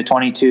 15 to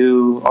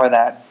 22, or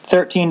that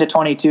 13 to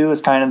 22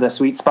 is kind of the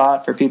sweet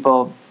spot for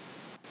people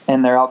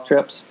in their elk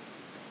trips.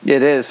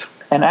 It is.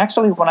 And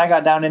actually, when I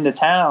got down into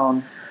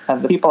town,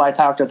 the people I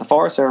talked to at the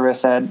Forest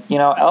Service said,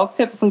 elk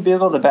typically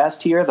bugle the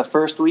best here the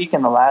first week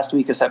and the last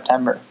week of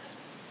September.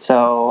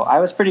 So I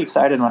was pretty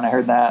excited when I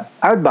heard that.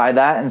 I would buy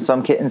that in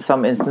some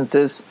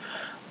instances.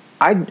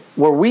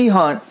 Where we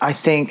hunt, I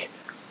think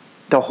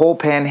the whole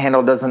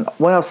panhandle doesn't.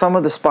 Well, some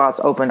of the spots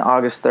open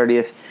August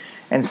 30th,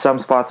 and some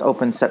spots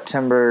open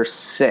September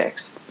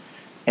 6th.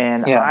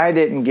 And Yeah. I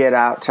didn't get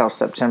out till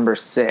September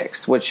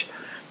 6th, which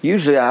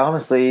usually I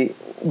honestly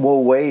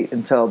will wait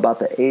until about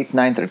the 8th,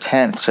 9th, or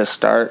 10th to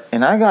start.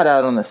 And I got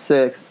out on the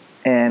 6th,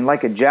 and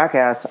like a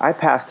jackass, I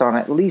passed on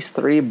at least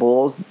 3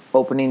 bulls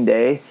opening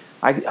day.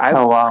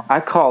 Oh, wow. I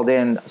called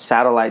in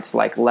satellites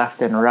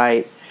left and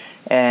right,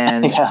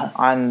 and Yeah.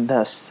 on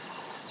the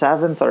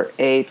 7th or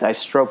 8th, I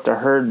stroked a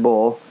herd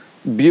bull,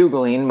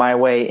 bugling my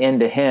way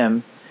into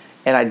him,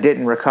 and I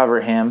didn't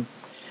recover him.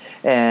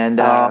 And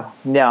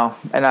no,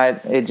 and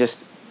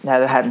it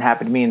hadn't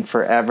happened to me in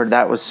forever.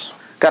 That was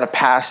got a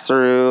pass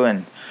through,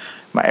 and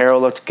my arrow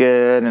looked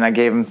good, and I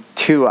gave him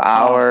 2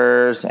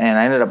 hours, and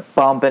I ended up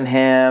bumping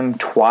him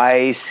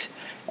twice,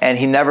 and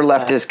he never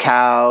left his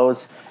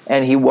cows,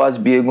 and he was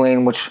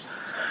bugling, which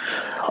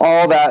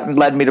all that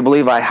led me to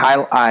believe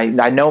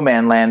I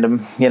no-man land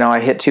him. I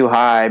hit too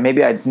high.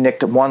 Maybe I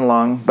nicked one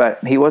lung,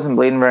 but he wasn't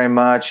bleeding very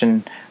much.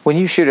 And when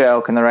you shoot an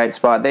elk in the right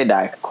spot, they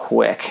die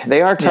quick.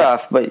 They are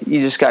tough, but you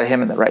just got to hit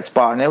him in the right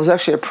spot. And it was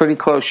actually a pretty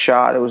close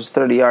shot. It was a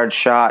 30-yard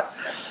shot.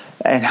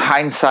 In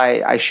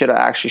hindsight, I should have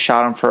actually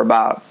shot him for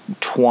about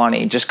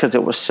 20 just because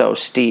it was so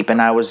steep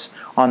and I was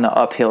on the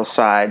uphill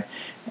side.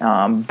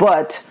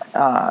 But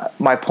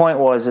my point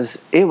was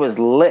it was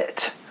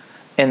lit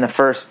in the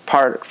first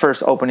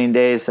opening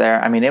days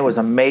there. I mean, it was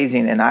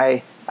amazing, and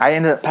I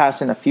ended up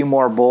passing a few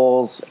more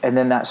bulls, and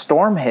then that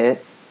storm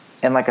hit,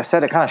 and like I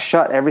said, it kind of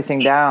shut everything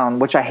down,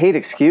 which I hate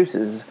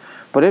excuses,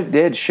 but it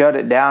did shut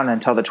it down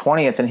until the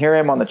 20th, and here I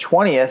am on the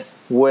 20th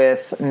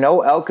with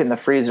no elk in the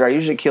freezer. I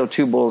usually kill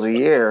 2 bulls a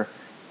year,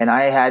 and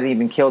I hadn't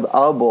even killed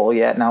a bull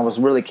yet, and I was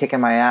really kicking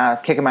my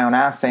own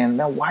ass, saying,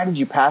 "No, why did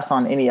you pass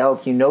on any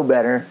elk? You know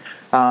better."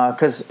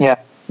 Because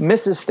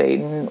Mrs.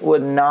 Staten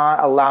would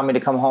not allow me to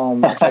come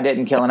home if I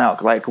didn't kill an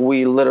elk.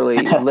 We literally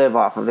live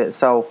off of it.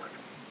 So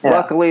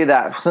luckily,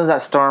 since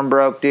that storm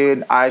broke,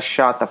 dude, I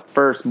shot the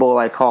first bull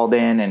I called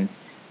in, and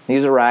he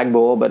was a rag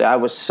bull, but I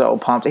was so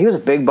pumped. He was a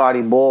big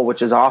body bull,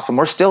 which is awesome.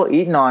 We're still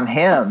eating on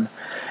him.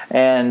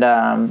 And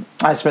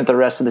I spent the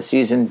rest of the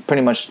season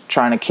pretty much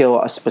trying to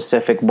kill a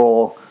specific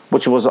bull,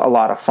 which was a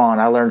lot of fun.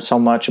 I learned so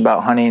much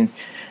about hunting.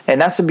 And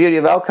that's the beauty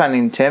of elk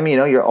hunting, Tim.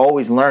 You're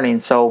always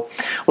learning. So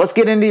let's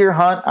get into your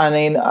hunt. I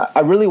mean, I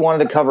really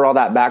wanted to cover all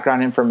that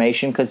background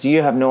information because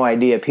you have no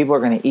idea. People are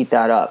going to eat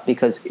that up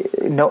because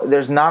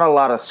there's not a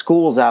lot of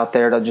schools out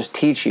there to just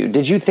teach you.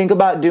 Did you think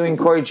about doing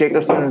Corey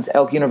Jacobson's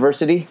Elk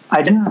University?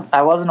 I didn't.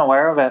 I wasn't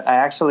aware of it. I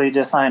actually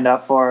just signed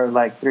up for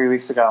 3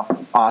 weeks ago.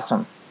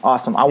 Awesome.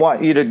 I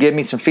want you to give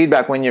me some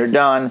feedback when you're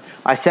done.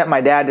 I sent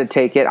my dad to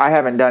take it. I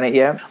haven't done it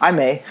yet. I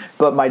may,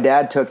 but my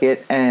dad took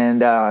it,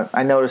 and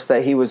I noticed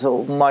that he was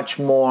much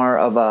more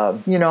of a,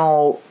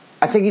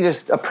 I think he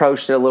just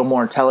approached it a little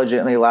more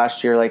intelligently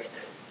last year.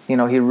 We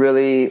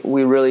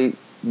really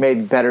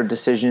made better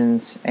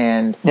decisions,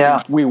 and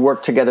we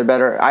worked together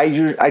better.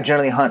 I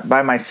generally hunt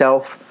by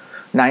myself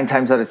 9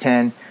 times out of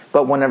 10,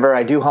 but whenever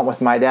I do hunt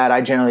with my dad,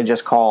 I generally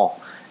just call.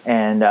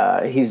 And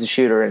he's a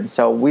shooter, and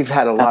so we've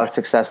had a lot of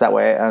success that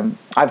way.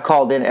 I've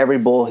called in every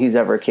bull he's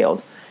ever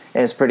killed,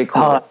 and it's pretty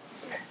cool.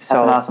 That's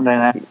an awesome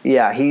dynamic.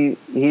 Yeah, he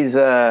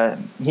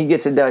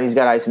gets it done. He's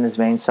got ice in his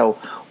veins. So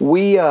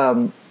we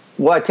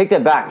Well, I take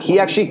that back. He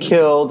actually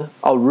killed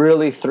a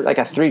really like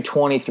a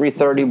 320,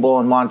 330 bull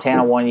in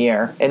Montana one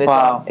year, and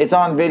it's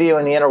on video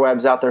in the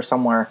interwebs out there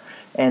somewhere.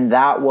 And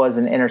that was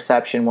an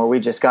interception where we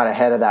just got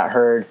ahead of that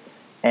herd,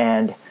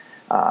 and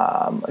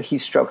he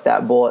stroked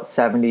that bull at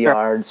 70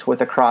 yards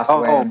with a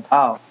crosswind.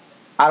 Oh.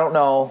 I don't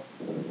know,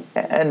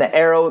 and the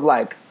arrow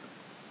like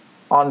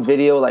on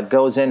video like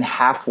goes in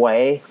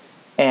halfway,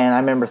 and I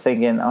remember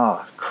thinking,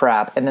 oh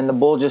crap! And then the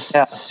bull just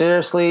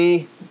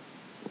seriously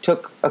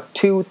took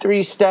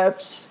 2-3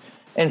 steps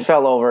and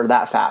fell over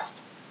that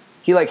fast.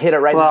 He like hit it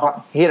right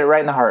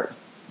in the heart.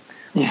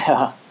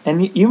 Yeah,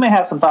 and you may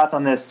have some thoughts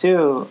on this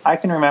too. I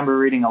can remember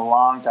reading a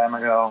long time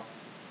ago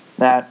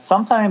that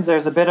sometimes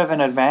there's a bit of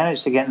an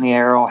advantage to getting the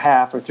arrow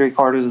half or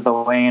 3/4 of the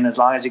way in, as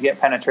long as you get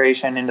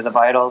penetration into the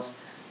vitals.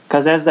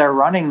 Because as they're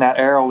running, that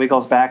arrow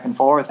wiggles back and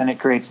forth and it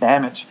creates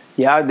damage.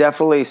 Yeah,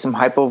 definitely some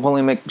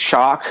hypovolemic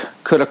shock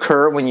could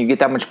occur when you get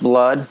that much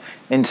blood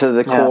into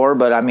the core.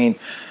 But I mean,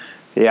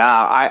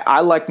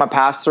 I like my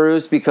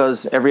pass-throughs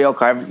because every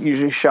elk I've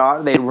usually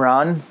shot, they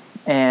run.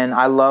 And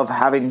I love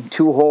having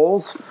 2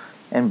 holes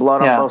and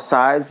blood on both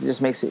sides. It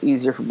just makes it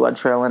easier for blood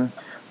trailing.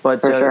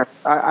 But for sure.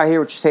 I hear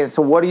what you're saying.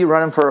 So what are you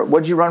running for?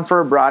 What'd you run for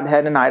a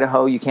broadhead in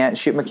Idaho? You can't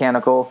shoot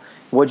mechanical.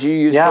 What'd you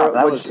use for?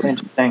 That was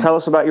interesting. Tell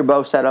us about your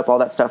bow setup, all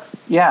that stuff.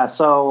 Yeah,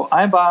 so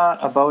I bought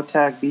a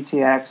Bowtech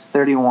BTX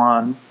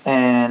 31,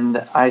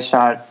 and I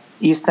shot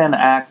Easton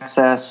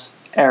Access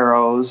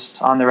arrows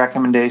on the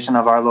recommendation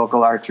of our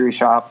local archery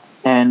shop,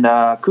 and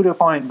Kuda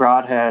Point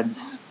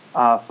broadheads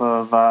off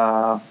of,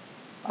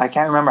 I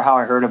can't remember how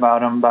I heard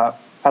about them, but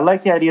I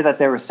liked the idea that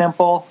they were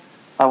simple.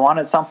 I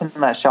wanted something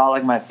that shot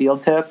like my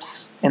field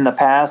tips. In the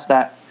past,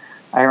 that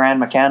I ran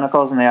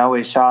mechanicals, and they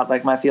always shot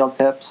like my field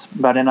tips.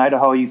 But in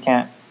Idaho, you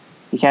can't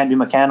do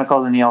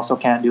mechanicals, and you also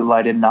can't do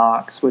lighted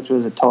nocks, which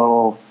was a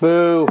total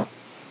boo.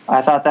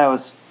 I thought that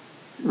was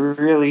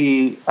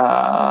really.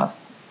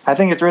 I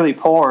think it's really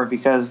poor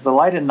because the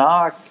lighted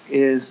nock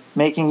is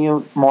making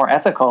you more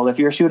ethical. If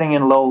you're shooting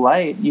in low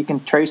light, you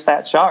can trace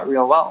that shot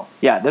real well.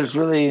 Yeah, there's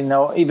really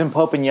no. Even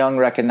Pope and Young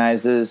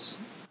recognizes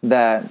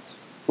that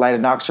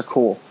lighted nocks are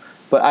cool,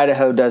 but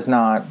Idaho does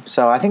not.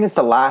 So I think it's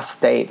the last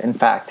state, in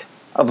fact,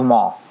 of them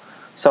all.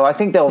 So I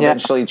think they'll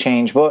eventually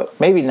change, but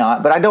maybe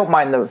not. But I don't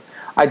mind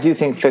I do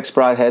think fixed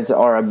broadheads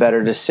are a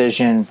better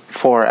decision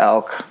for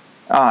elk.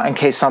 In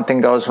case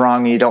something goes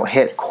wrong and you don't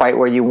hit quite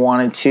where you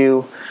wanted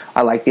to.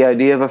 I like the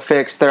idea of a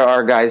fixed. There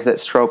are guys that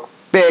stroke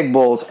big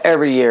bulls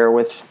every year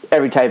with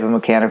every type of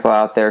mechanical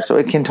out there, so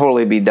it can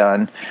totally be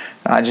done.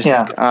 I just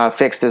think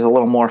fixed is a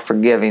little more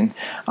forgiving.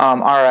 All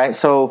right,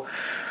 so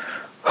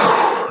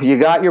you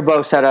got your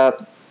bow set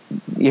up.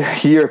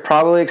 You're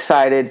probably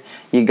excited.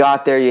 You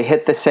got there. You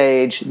hit the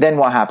sage. Then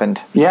what happened?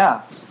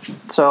 Yeah.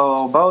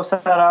 So bow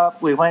set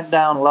up. We went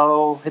down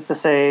low, hit the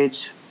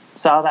sage,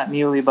 saw that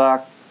muley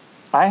buck.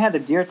 I had a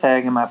deer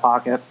tag in my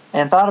pocket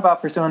and thought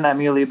about pursuing that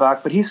muley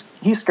buck, but he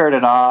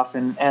skirted off,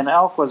 and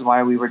elk was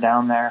why we were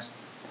down there.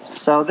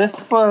 So this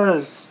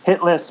was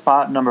hit list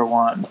spot number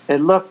 1. It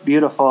looked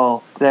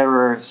beautiful. There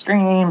were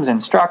streams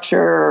and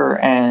structure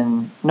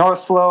and north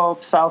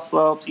slopes, south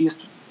slopes,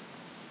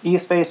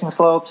 east-facing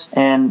slopes.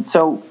 And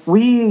so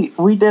we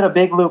did a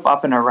big loop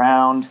up and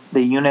around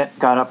the unit,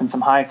 got up in some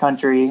high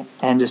country,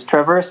 and just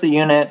traversed the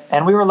unit.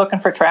 And we were looking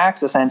for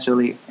tracks,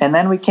 essentially. And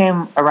then we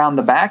came around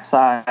the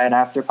backside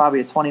after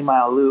probably a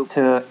 20-mile loop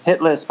to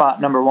hit list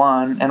spot number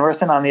 1. And we're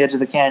sitting on the edge of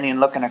the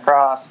canyon looking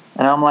across.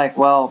 And I'm like,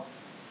 well,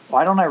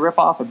 why don't I rip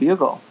off a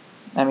bugle?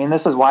 I mean,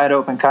 this is wide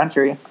open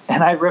country.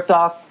 And I ripped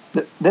off.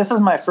 This is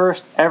my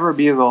first ever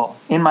bugle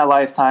in my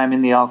lifetime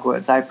in the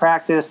Elkwoods. I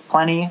practiced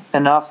plenty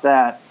enough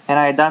and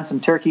I had done some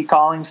turkey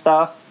calling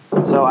stuff,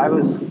 so I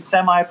was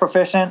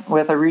semi-proficient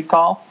with a reed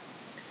call.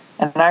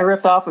 And I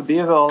ripped off a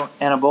bugle,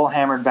 and a bull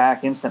hammered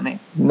back instantly.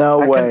 No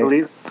way. I couldn't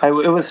believe it.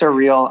 It was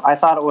surreal. I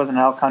thought it was an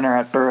elk hunter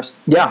at first.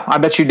 Yeah, I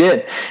bet you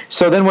did.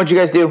 So then what'd you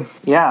guys do?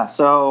 Yeah,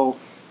 so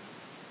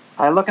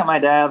I look at my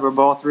dad. We're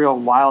both real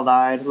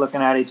wild-eyed,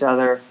 looking at each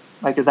other.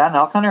 Like, is that an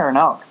elk hunter or an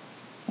elk?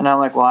 And I'm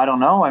like, well, I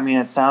don't know. I mean,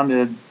 it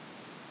sounded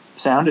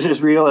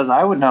as real as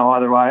I would know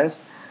otherwise.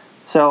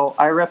 So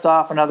I ripped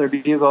off another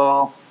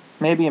bugle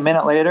maybe a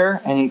minute later,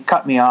 and he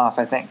cut me off,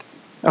 I think.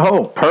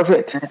 Oh,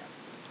 perfect.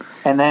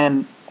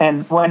 And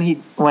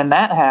when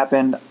that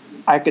happened,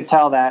 I could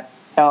tell that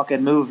elk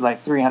had moved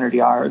like 300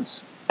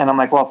 yards. And I'm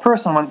like, well, a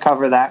person wouldn't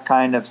cover that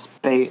kind of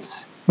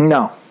space.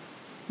 No.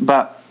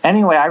 But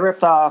anyway, I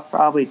ripped off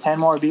probably 10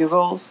 more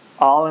bugles,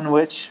 all in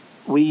which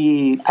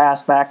we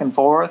passed back and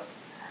forth.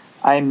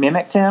 I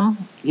mimicked him.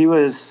 He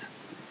was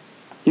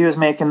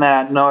making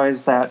that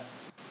noise, that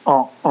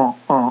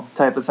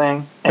type of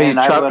thing. And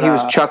he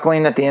was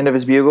chuckling at the end of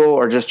his bugle,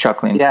 or just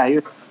chuckling? Yeah, he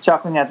was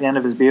chuckling at the end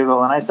of his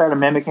bugle, and I started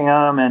mimicking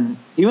him, and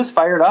he was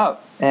fired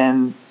up.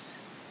 And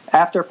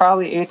after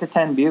probably 8 to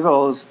 10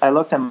 bugles, I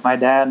looked at my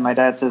dad, and my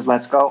dad says,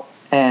 "Let's go."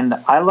 And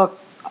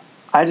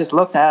I just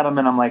looked at him,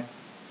 and I'm like,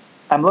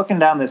 I'm looking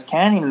down this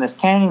canyon, and this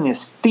canyon is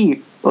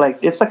steep. Like,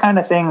 it's the kind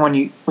of thing when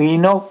you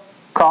know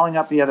crawling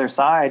up the other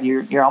side,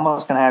 you're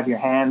almost going to have your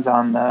hands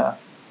on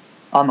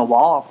on the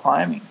wall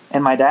climbing.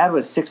 And my dad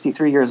was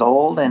 63 years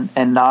old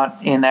and not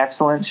in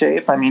excellent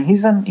shape. I mean,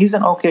 he's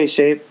in okay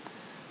shape,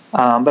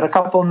 but a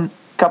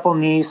couple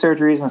knee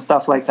surgeries and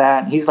stuff like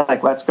that. And he's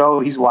like, let's go.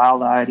 He's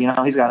wild-eyed. You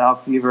know, he's got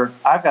elk fever.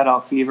 I've got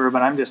elk fever,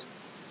 but I'm just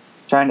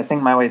trying to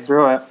think my way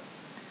through it.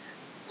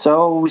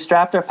 So we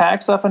strapped our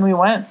packs up and we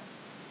went.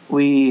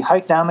 We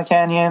hiked down the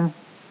canyon,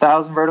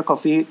 1,000 vertical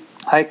feet,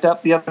 hiked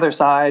up the other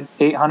side,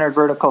 800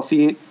 vertical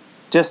feet,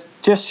 just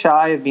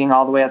shy of being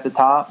all the way at the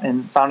top,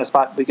 and found a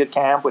spot we could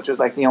camp, which was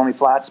like the only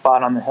flat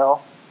spot on the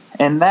hill.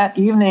 And that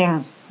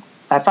evening,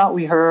 I thought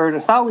we heard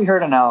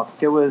an elk.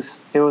 It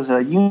was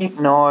a unique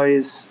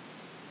noise,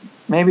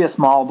 maybe a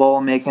small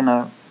bull making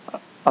a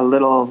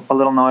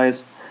little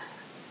noise,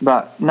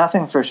 but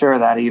nothing for sure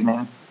that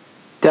evening.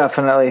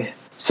 Definitely.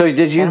 So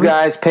did you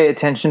guys pay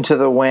attention to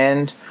the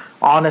wind?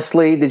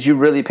 Honestly, did you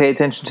really pay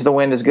attention to the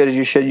wind as good as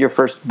you should your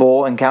first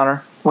bull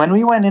encounter? When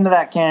we went into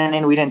that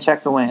canyon, we didn't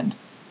check the wind.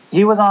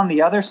 He was on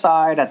the other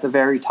side at the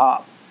very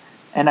top,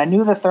 and I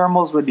knew the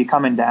thermals would be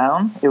coming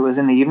down. It was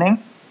in the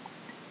evening.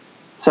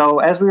 So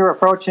as we were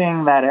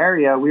approaching that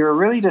area, we were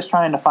really just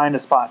trying to find a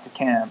spot to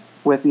camp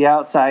with the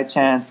outside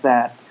chance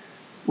that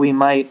we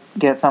might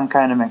get some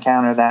kind of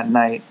encounter that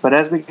night. But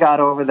as we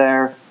got over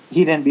there,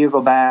 he didn't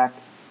bugle back.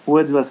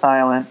 Woods was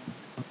silent.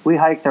 We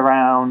hiked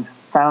around,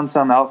 found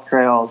some elk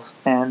trails,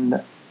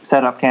 and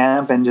set up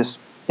camp and just,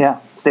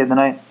 stayed the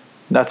night.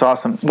 That's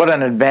awesome. What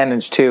an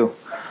advantage, too,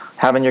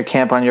 having your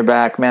camp on your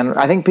back, man.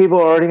 I think people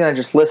are already going to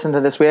just listen to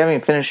this. We haven't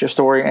even finished your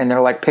story, and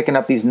they're like picking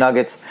up these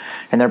nuggets,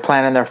 and they're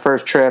planning their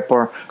first trip,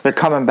 or they're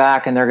coming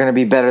back, and they're going to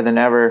be better than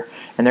ever,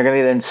 and they're going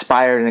to get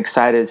inspired and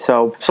excited.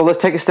 So let's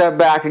take a step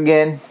back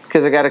again,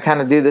 because I got to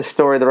kind of do this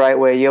story the right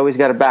way. You always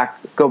got to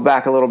go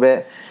back a little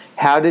bit.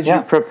 How did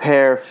you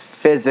prepare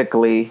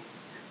physically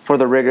for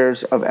the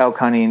rigors of elk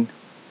hunting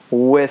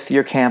with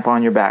your camp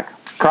on your back?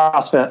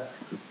 CrossFit.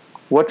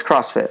 What's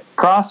CrossFit?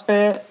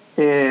 CrossFit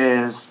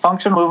is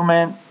functional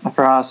movement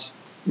across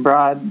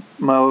broad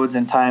modes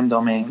and time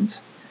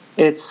domains.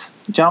 It's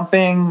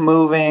jumping,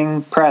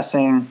 moving,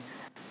 pressing.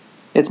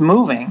 It's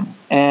moving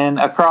and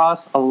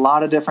across a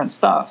lot of different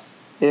stuff.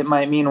 It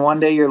might mean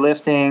one day you're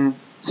lifting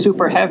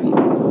super heavy.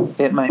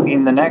 It might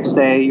mean the next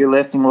day you're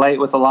lifting light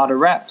with a lot of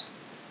reps.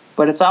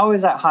 But it's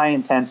always at high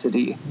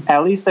intensity.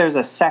 At least there's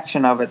a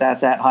section of it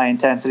that's at high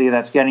intensity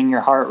that's getting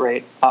your heart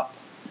rate up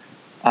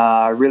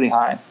really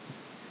high.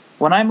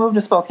 When I moved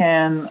to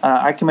Spokane,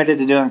 I committed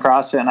to doing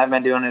CrossFit, and I've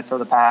been doing it for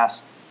the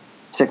past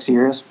 6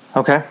 years.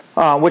 Okay.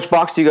 Which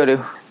box do you go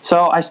to?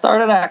 So I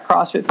started at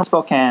CrossFit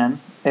Spokane.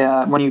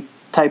 When you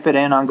type it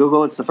in on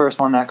Google, it's the first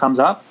one that comes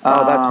up.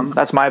 Oh,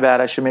 that's my bad.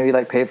 I should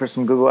maybe pay for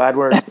some Google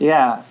AdWords.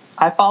 Yeah.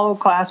 I followed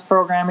class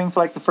programming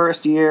for the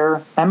first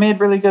year. I made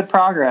really good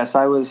progress.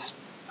 I was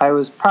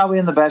probably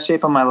in the best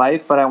shape of my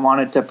life, but I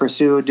wanted to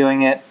pursue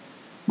doing it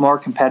more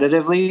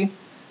competitively.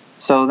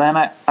 So then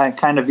I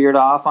kind of veered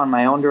off on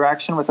my own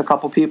direction with a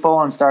couple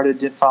people and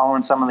started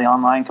following some of the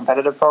online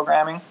competitive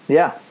programming.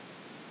 Yeah.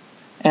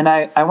 And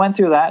I went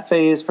through that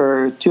phase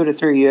for 2 to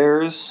 3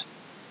 years.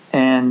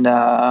 And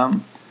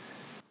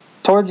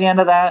towards the end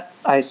of that,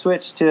 I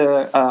switched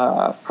to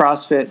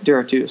CrossFit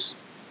Duratus.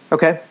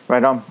 Okay,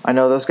 right on. I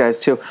know those guys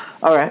too.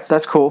 All right,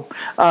 that's cool.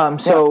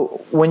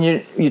 So when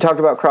you talked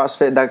about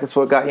CrossFit, that's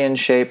what got you in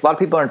shape. A lot of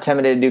people are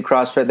intimidated to do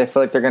CrossFit. They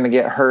feel like they're going to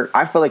get hurt.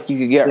 I feel like you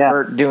could get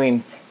hurt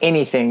doing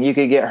anything. You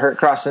could get hurt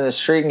crossing the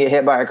street and get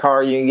hit by a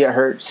car. You can get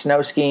hurt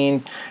snow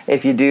skiing.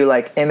 If you do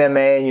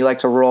MMA and you like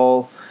to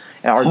roll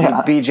or do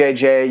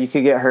BJJ, you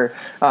could get hurt.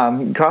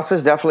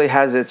 CrossFit definitely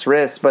has its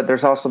risks, but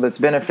there's also its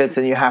benefits,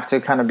 and you have to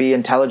kind of be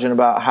intelligent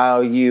about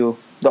how the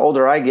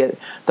older I get,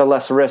 the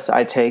less risks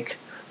I take.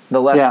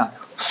 The less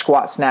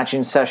squat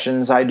snatching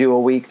sessions I do a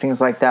week,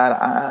 things like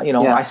that.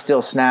 I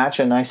still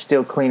snatch and I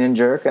still clean and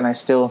jerk and I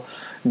still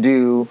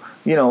do,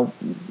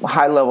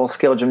 high level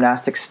skill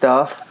gymnastic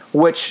stuff,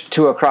 which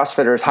to a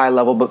CrossFitter is high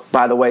level, but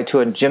by the way, to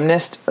a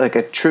gymnast, like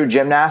a true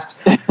gymnast,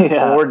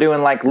 we're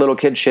doing little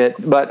kid shit.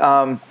 But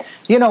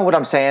you know what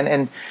I'm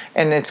saying,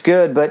 and it's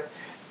good. But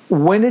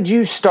when did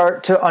you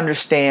start to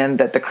understand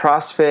that the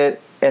CrossFit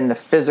and the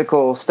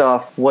physical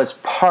stuff was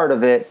part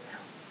of it,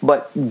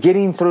 but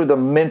getting through the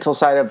mental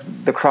side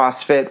of the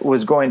CrossFit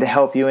was going to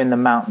help you in the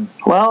mountains?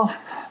 Well,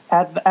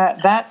 at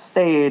that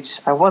stage,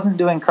 I wasn't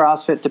doing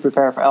CrossFit to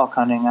prepare for elk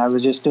hunting. I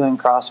was just doing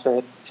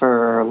CrossFit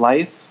for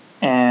life,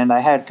 and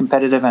I had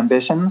competitive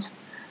ambitions.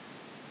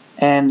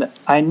 And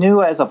I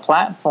knew as a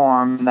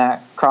platform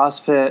that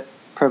CrossFit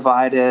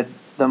provided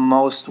the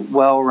most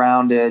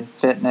well-rounded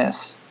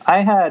fitness.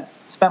 I had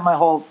spent my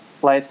whole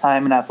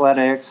lifetime in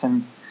athletics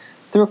and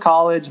through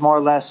college, more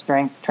or less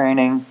strength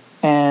training,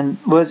 and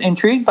was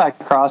intrigued by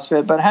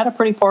CrossFit, but had a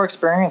pretty poor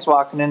experience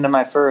walking into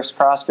my first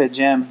CrossFit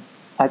gym.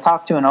 I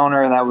talked to an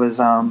owner that was,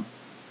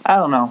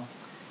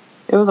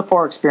 it was a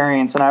poor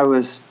experience, and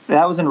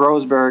that was in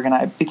Roseburg, and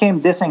I became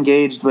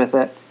disengaged with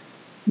it.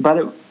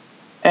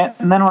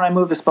 And then when I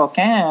moved to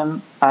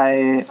Spokane,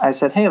 I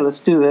said, hey, let's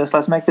do this.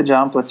 Let's make the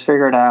jump. Let's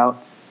figure it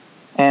out.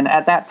 And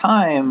at that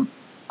time,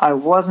 I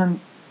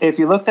wasn't if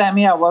you looked at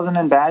me, I wasn't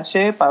in bad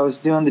shape. I was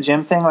doing the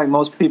gym thing like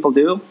most people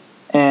do,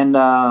 and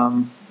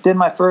did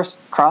my first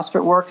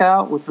CrossFit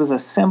workout, which was a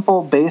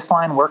simple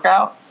baseline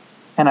workout,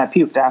 and I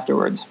puked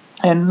afterwards.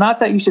 And not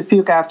that you should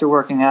puke after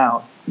working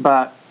out,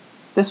 but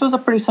this was a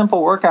pretty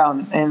simple workout,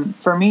 and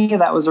for me,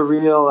 that was a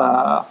real,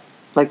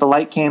 like the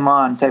light came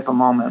on type of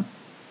moment.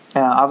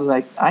 I was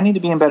like, I need to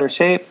be in better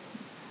shape.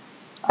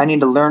 I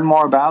need to learn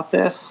more about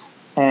this.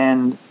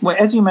 And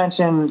as you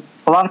mentioned,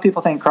 a lot of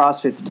people think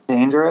CrossFit's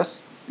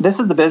dangerous. This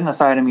is the business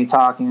side of me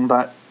talking,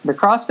 but the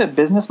CrossFit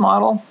business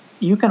model,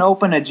 you can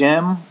open a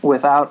gym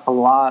without a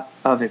lot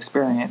of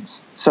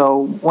experience.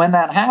 So when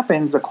that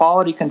happens, the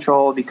quality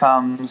control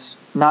becomes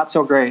not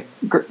so great.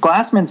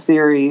 Glassman's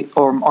theory,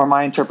 or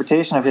my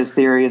interpretation of his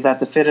theory, is that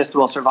the fittest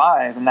will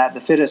survive and that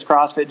the fittest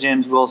CrossFit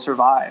gyms will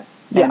survive.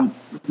 Yeah. And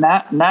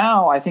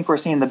now I think we're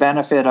seeing the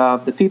benefit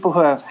of the people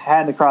who have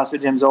had the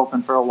CrossFit gyms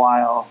open for a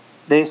while.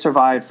 They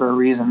survived for a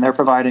reason. They're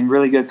providing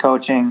really good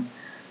coaching,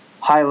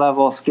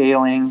 high-level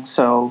scaling.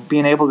 So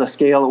being able to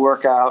scale a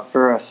workout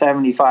for a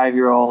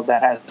 75-year-old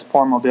that has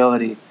poor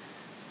mobility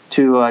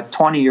to a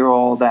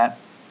 20-year-old that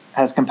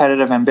has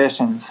competitive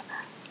ambitions.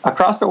 A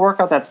CrossFit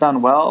workout that's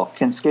done well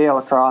can scale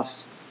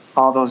across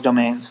all those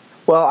domains.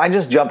 Well, I'm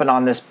just jumping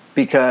on this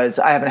because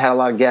I haven't had a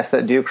lot of guests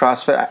that do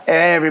CrossFit.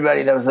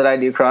 Everybody knows that I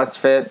do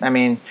CrossFit. I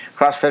mean,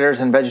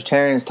 CrossFitters and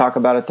vegetarians talk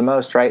about it the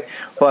most, right?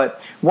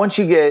 But once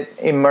you get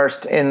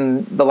immersed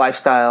in the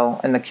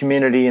lifestyle and the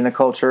community and the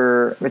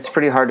culture, it's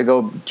pretty hard to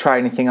go try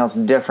anything else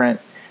different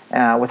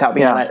without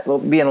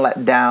being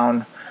let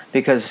down,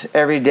 because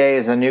every day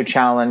is a new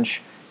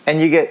challenge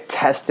and you get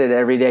tested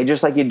every day,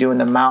 just like you do in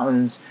the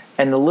mountains.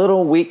 And the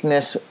little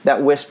weakness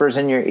that whispers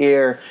in your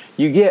ear,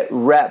 you get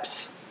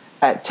reps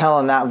at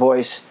telling that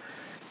voice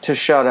to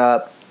shut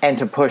up and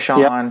to push on.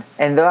 Yep.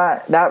 And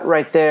that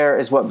right there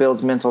is what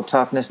builds mental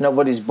toughness.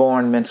 Nobody's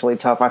born mentally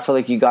tough. I feel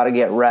like you got to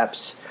get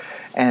reps.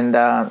 And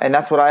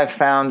that's what I've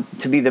found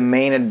to be the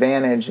main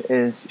advantage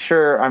is,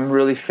 sure, I'm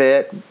really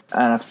fit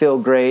and I feel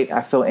great.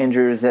 I feel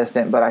injury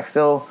resistant, but I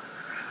feel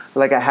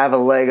like I have a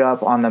leg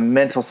up on the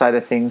mental side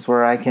of things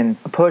where I can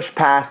push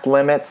past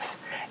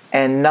limits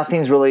and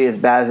nothing's really as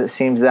bad as it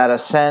seems. That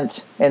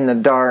ascent in the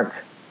dark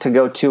to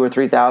go 2,000 or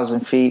 3,000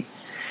 feet,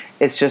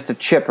 it's just a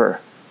chipper,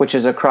 which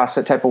is a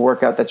CrossFit type of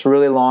workout that's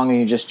really long and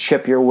you just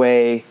chip your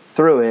way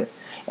through it.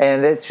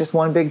 And it's just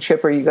one big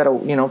chipper. You got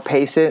to,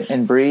 pace it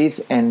and breathe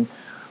and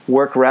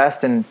work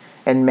rest and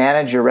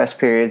manage your rest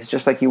periods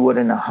just like you would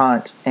in a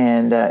hunt.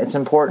 And it's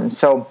important.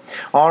 So,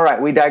 all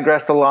right, we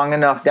digressed long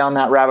enough down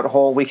that rabbit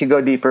hole. We could go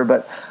deeper,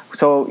 but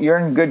so you're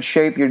in good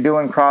shape. You're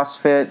doing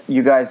CrossFit.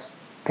 You guys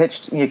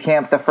you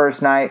camped the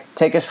first night.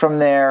 Take us from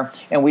there.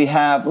 And we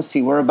have,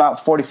 we're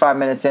about 45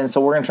 minutes in,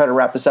 so we're going to try to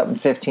wrap this up in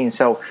 15.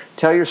 So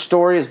tell your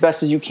story as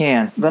best as you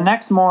can. The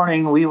next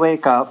morning, we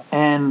wake up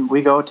and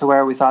we go to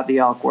where we thought the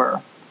elk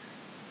were,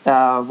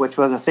 which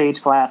was a sage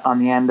flat on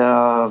the end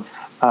of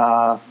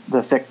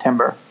the thick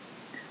timber.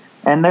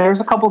 And there's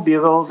a couple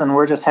bugles, and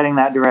we're just heading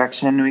that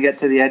direction. And we get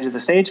to the edge of the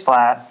sage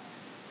flat,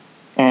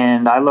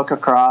 and I look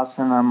across,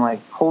 and I'm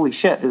like, holy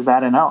shit, is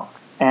that an elk?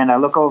 And I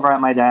look over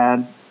at my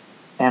dad,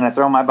 and I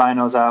throw my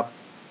binos up,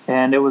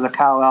 and it was a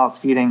cow elk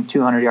feeding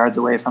 200 yards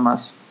away from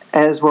us.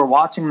 As we're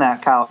watching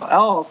that cow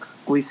elk,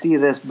 we see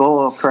this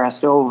bull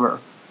crest over.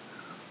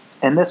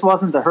 And this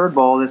wasn't the herd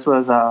bull. This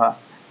was, I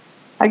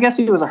guess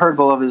he was a herd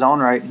bull of his own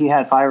right. He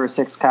had 5 or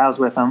 6 cows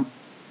with him.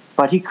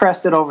 But he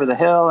crested over the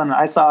hill, and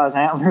I saw his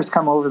antlers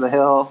come over the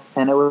hill,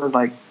 and it was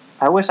like,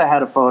 I wish I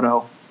had a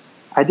photo.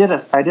 I did a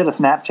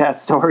Snapchat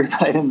story,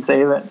 but I didn't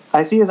save it.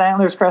 I see his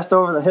antlers crest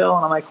over the hill,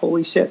 and I'm like,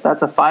 holy shit,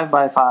 that's a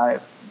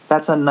 5x5.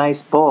 That's a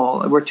nice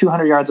bull. We're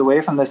 200 yards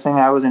away from this thing.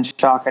 I was in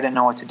shock. I didn't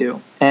know what to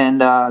do.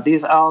 And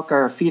these elk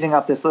are feeding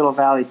up this little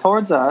valley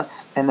towards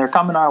us, and they're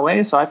coming our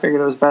way, so I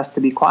figured it was best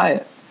to be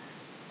quiet.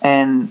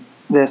 And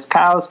this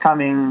cow's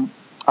coming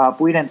up.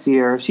 We didn't see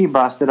her. She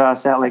busted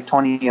us at like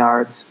 20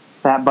 yards.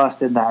 That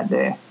busted that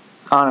day.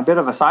 On a bit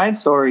of a side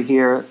story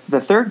here,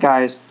 the third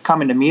guy is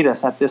coming to meet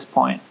us at this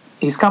point.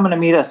 He's coming to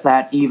meet us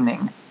that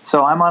evening.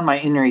 So I'm on my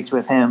inReach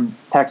with him,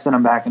 texting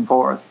him back and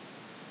forth.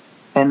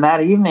 And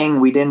that evening,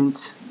 we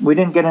didn't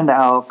get into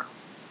elk.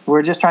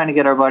 We're just trying to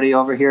get our buddy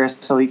over here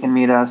so he can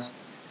meet us.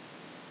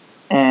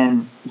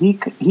 And he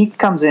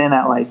comes in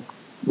at like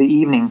the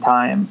evening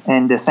time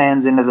and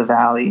descends into the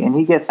valley. And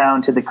he gets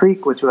down to the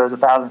creek, which was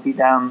 1,000 feet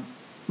down,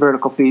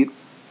 vertical feet,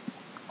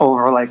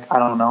 over like, I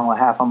don't know, a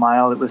half a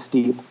mile. It was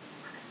steep.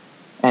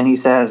 And he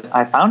says,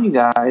 I found you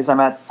guys.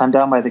 I'm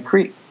down by the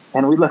creek.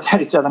 And we look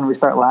at each other and we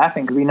start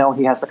laughing because we know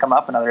he has to come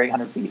up another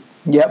 800 feet.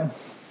 Yep.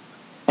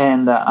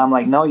 And I'm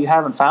like, no, you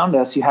haven't found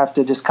us. You have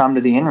to just come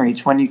to the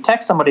inReach. When you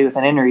text somebody with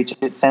an inReach,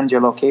 it sends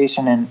your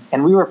location.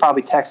 And we were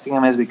probably texting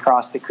him as we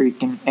crossed the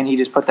creek, and he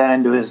just put that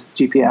into his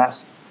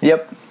GPS.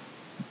 Yep.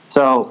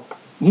 So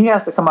he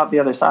has to come up the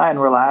other side, and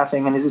we're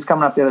laughing. And as he's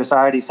coming up the other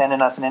side, he's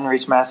sending us an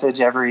inReach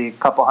message every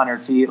couple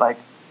hundred feet, like,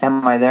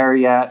 am I there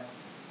yet?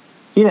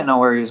 He didn't know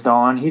where he was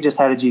going. He just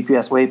had a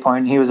GPS waypoint,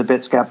 and he was a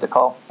bit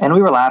skeptical. And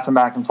we were laughing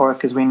back and forth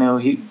because we knew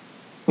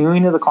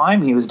the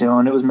climb he was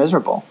doing. It was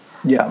miserable.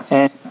 Yeah.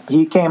 And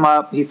he came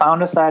up, he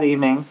found us that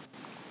evening.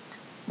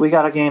 We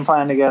got a game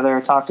plan together,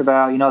 talked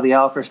about, the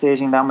elk are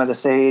staging down by the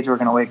sage. We're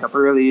going to wake up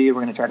early.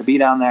 We're going to try to be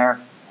down there.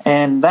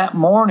 And that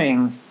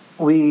morning,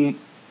 we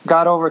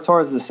got over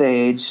towards the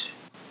sage,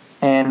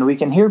 and we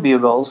can hear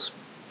bugles.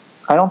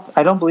 I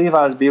don't believe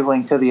I was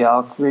bugling to the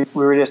elk. We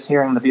were just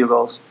hearing the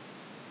bugles.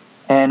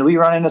 And we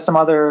run into some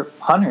other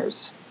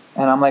hunters.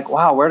 And I'm like,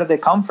 wow, where did they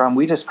come from?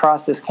 We just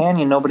crossed this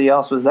canyon. Nobody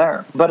else was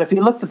there. But if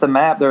you looked at the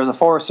map, there was a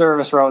Forest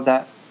Service road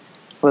that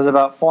was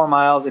about 4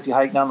 miles if you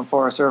hike down the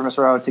Forest Service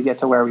road to get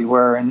to where we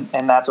were. And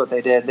that's what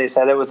they did. They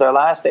said it was their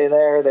last day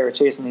there. They were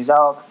chasing these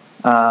elk.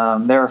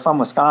 They were from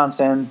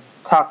Wisconsin.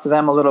 Talked to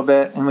them a little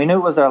bit, and we knew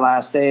it was their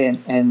last day.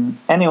 And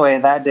anyway,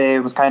 that day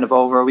was kind of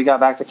over. We got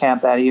back to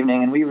camp that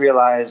evening, and we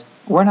realized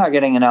we're not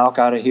getting an elk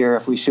out of here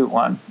if we shoot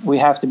one. We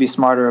have to be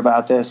smarter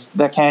about this.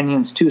 The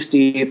canyon's too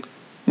steep.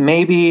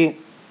 Maybe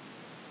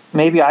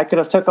I could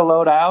have took a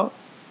load out,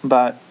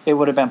 but it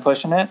would have been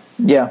pushing it.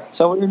 Yeah.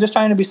 So we were just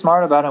trying to be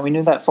smart about it. We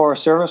knew that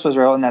Forest Service was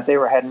rolling, that they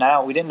were heading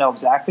out. We didn't know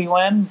exactly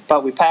when,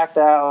 but we packed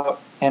out,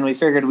 and we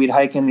figured we'd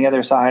hike in the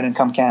other side and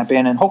come camp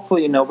in, and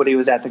hopefully nobody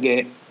was at the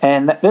gate.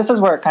 And this is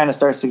where it kind of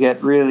starts to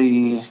get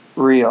really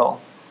real.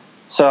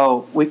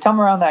 So we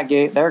come around that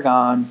gate, they're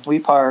gone. We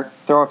park,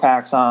 throw our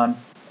packs on,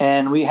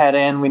 and we head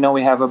in. We know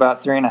we have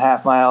about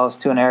 3.5 miles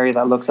to an area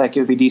that looks like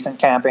it would be decent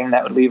camping.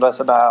 That would leave us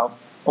about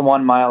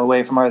 1 mile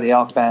away from where the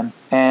elk been.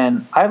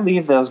 And I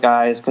leave those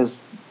guys because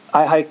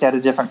I hiked at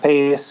a different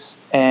pace,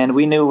 and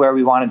we knew where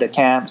we wanted to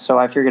camp, so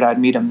I figured I'd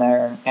meet them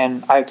there,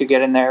 and I could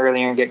get in there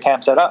earlier and get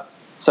camp set up.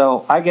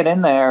 So I get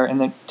in there, and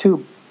the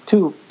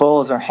two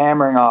bulls are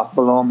hammering off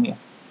below me,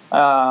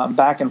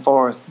 back and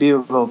forth,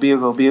 bugle,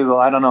 bugle, bugle.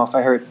 I don't know if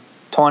I heard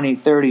 20,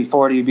 30,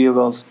 40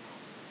 bugles.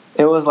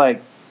 It was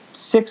like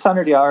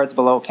 600 yards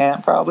below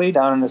camp, probably,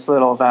 down in this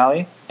little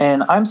valley.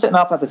 And I'm sitting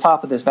up at the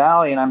top of this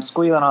valley, and I'm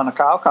squealing on a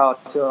cow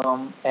to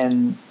them,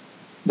 and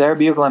they're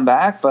bugling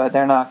back, but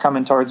they're not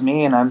coming towards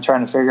me, and I'm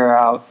trying to figure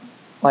out,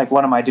 like,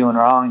 what am I doing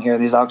wrong here?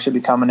 These elk should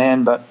be coming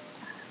in, but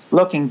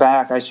looking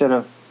back, I should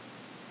have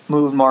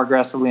moved more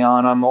aggressively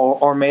on them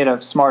or made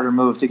a smarter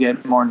move to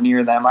get more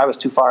near them. I was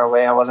too far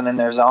away. I wasn't in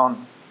their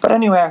zone. But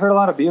anyway, I heard a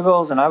lot of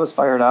bugles, and I was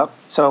fired up.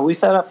 So we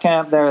set up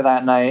camp there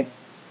that night,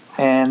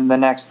 and the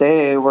next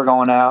day we're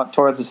going out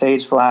towards the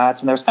Sage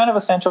Flats, and there's kind of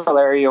a central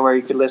area where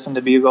you could listen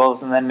to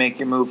bugles and then make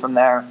your move from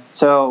there.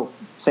 So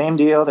same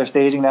deal. They're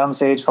staging down the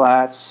Sage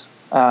Flats.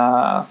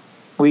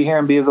 We hear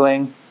them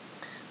bugling.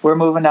 We're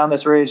moving down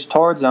this ridge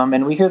towards them,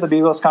 and we hear the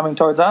bugles coming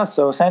towards us.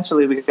 So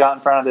essentially we got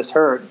in front of this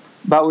herd.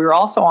 But we were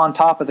also on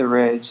top of the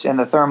ridge, and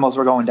the thermals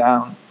were going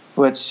down,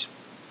 which,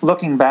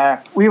 looking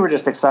back, we were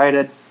just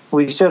excited.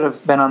 We should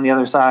have been on the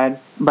other side.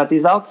 But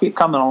these elk keep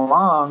coming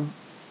along,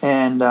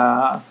 and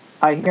I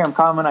hear them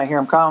coming.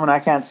 I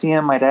can't see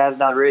them. My dad's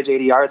down the ridge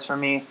 80 yards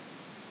from me.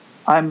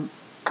 I'm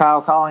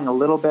cow calling a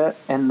little bit,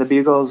 and the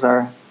bugles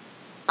are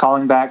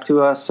calling back to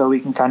us so we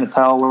can kind of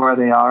tell where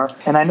they are.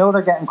 And I know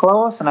they're getting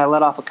close, and I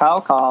let off a cow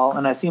call,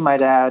 and I see my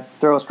dad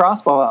throw his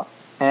crossbow up.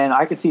 And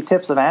I could see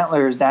tips of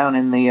antlers down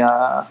in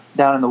the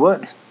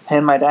woods.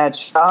 And my dad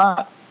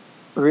shot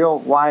real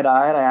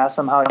wide-eyed. I asked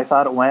him how he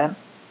thought it went,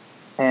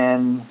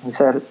 and he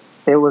said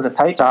it was a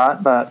tight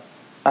shot, but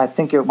I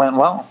think it went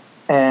well.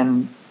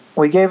 And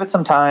we gave it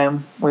some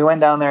time. We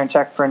went down there and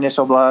checked for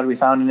initial blood. We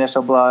found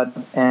initial blood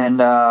and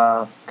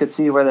could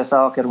see where this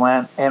elk had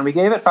went. And we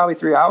gave it probably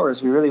 3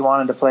 hours. We really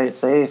wanted to play it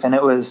safe. And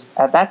it was,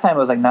 at that time, it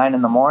was like 9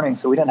 in the morning,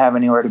 so we didn't have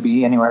anywhere to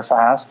be, anywhere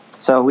fast.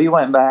 So we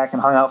went back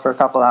and hung out for a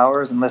couple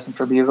hours and listened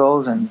for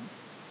bugles. And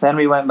then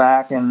we went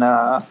back and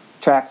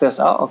tracked this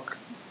elk.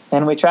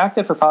 And we tracked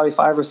it for probably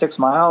 5 or 6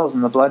 miles,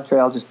 and the blood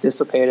trail just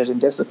dissipated and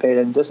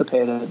dissipated and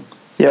dissipated.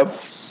 Yep.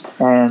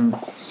 And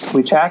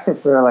we tracked it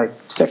for like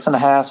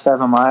 6.5,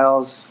 7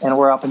 miles, and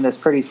we're up in this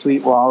pretty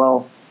sweet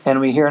wallow, and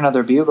we hear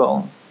another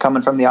bugle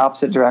coming from the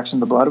opposite direction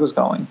the blood was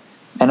going.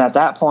 And at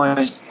that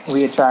point,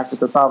 we had tracked it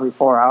for probably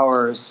 4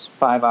 hours,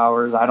 5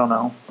 hours, I don't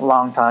know, a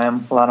long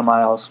time, a lot of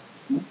miles.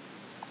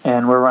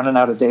 And we're running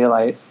out of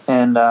daylight,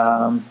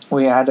 and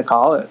we had to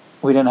call it.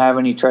 We didn't have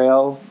any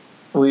trail.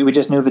 We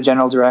just knew the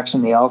general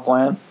direction the elk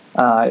went.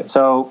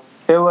 So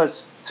it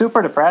was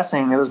super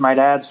depressing. It was my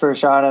dad's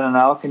first shot at an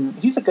elk, and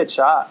he's a good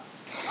shot.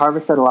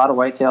 Harvested a lot of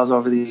whitetails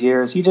over the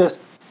years. He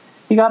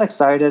got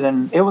excited,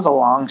 and it was a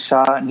long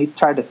shot, and he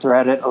tried to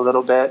thread it a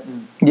little bit.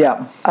 And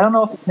Yeah. I don't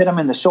know if it hit him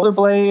in the shoulder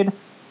blade,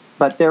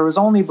 but there was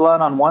only blood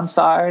on one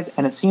side,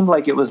 and it seemed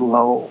like it was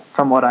low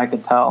from what I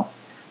could tell.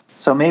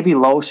 So maybe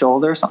low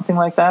shoulder, something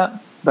like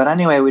that. But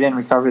anyway, we didn't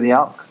recover the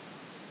elk.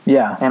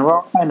 Yeah. And we're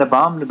all kind of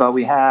bummed, but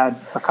we had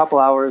a couple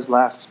hours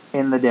left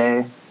in the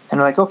day. And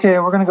we're like, okay,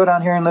 we're going to go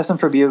down here and listen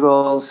for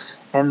bugles.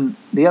 And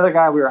the other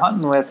guy we were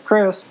hunting with,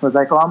 Chris, was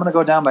like, I'm going to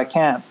go down by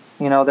camp.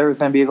 You know, there have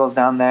been bugles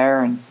down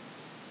there. And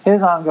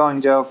his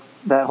ongoing joke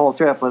that whole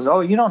trip was,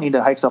 you don't need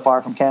to hike so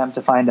far from camp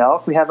to find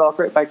elk. We have elk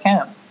right by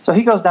camp. So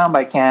he goes down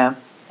by camp,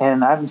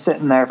 and I'm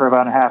sitting there for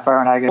about a half hour,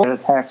 and I get a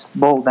text,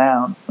 bull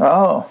down.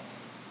 Oh.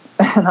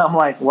 And I'm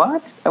like,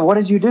 what? What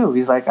did you do?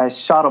 He's like, I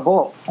shot a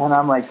bull. And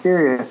I'm like,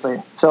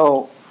 seriously?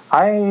 So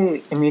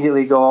I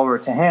immediately go over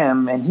to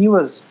him, and he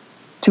was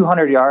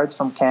 200 yards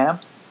from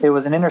camp. It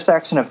was an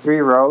intersection of 3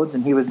 roads,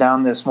 and he was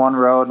down this one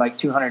road like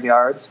 200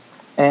 yards.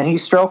 And he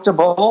stroked a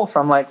bull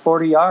from like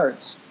 40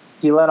 yards.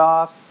 He let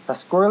off a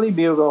squirrely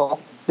bugle.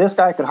 This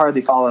guy could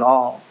hardly call at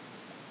all.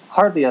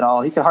 Hardly at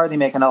all. He could hardly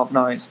make an elk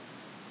noise.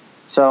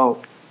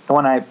 So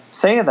when I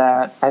say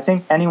that, I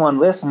think anyone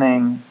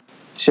listening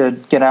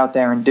should get out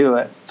there and do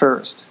it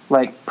first.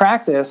 Like,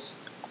 practice,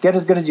 get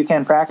as good as you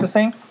can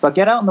practicing, but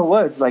get out in the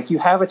woods. Like, you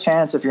have a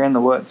chance if you're in the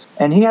woods.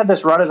 And he had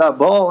this rutted up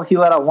bull. He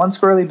let out one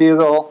squirrely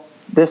bugle.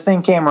 This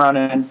thing came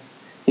running.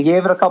 He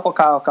gave it a couple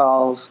cow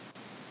calls.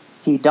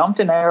 He dumped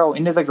an arrow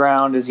into the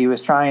ground as he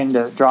was trying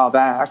to draw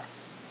back.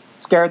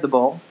 Scared the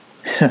bull.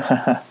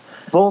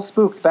 Bull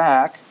spooked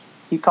back.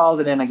 He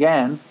called it in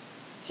again.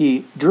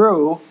 He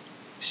drew,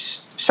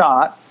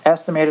 shot,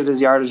 estimated his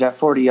yardage at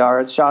 40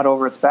 yards, shot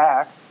over its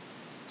back,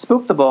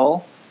 spooked the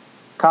bull,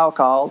 cow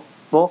called,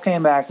 bull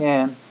came back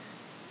in,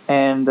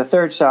 and the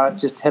third shot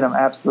just hit him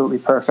absolutely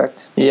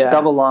perfect. Yeah.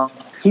 Double lung.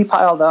 He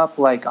piled up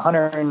like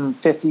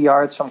 150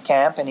 yards from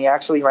camp, and he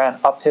actually ran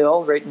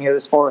uphill right near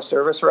this Forest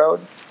Service road.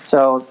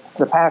 So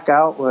the pack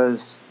out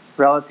was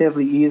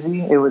relatively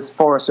easy. It was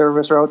Forest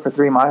Service road for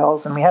 3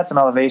 miles, and we had some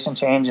elevation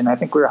change, and I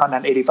think we were hunting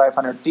at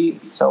 8,500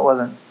 feet, so it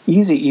wasn't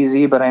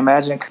easy, but I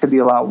imagine it could be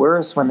a lot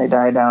worse when they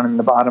die down in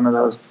the bottom of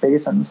those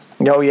basins.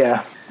 Oh,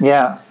 yeah.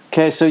 Yeah.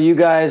 Okay, so you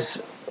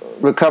guys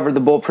recovered the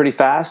bull pretty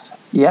fast?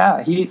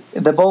 Yeah,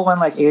 the bull went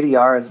like 80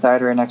 yards,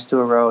 died right next to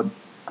a road.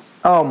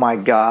 Oh, my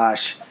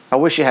gosh. I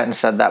wish you hadn't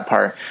said that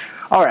part.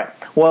 All right.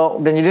 Well,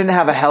 then you didn't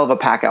have a hell of a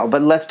pack out,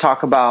 but let's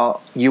talk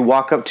about you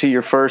walk up to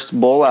your first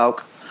bull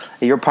elk.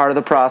 You're part of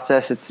the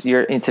process. It's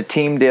a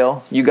team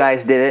deal. You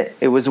guys did it.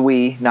 It was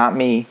we, not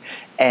me.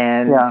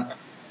 And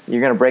you're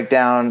going to break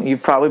down.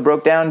 You've probably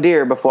broke down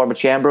deer before,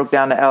 but you haven't broke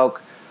down the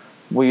elk.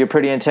 Were you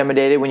pretty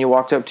intimidated when you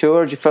walked up to it,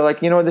 or did you feel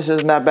like, this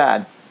isn't that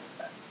bad?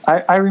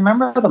 I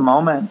remember the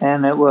moment,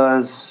 and it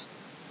was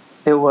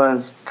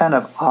kind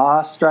of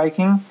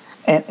awe-striking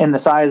in the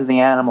size of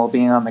the animal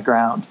being on the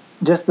ground.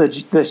 Just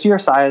the sheer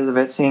size of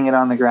it, seeing it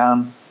on the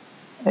ground,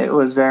 it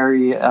was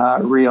very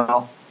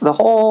real. The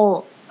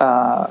whole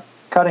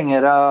cutting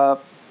it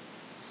up,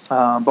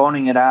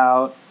 boning it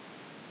out,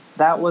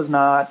 that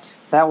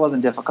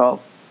wasn't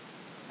difficult.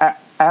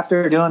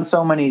 After doing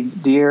so many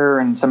deer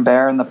and some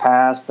bear in the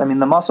past, I mean,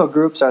 the muscle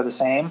groups are the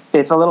same.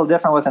 It's a little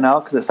different with an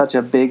elk because it's such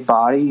a big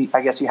body.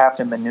 I guess you have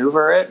to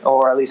maneuver it,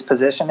 or at least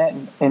position it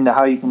into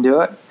how you can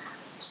do it.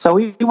 So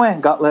we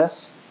went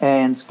gutless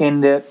and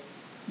skinned it,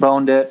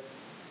 boned it,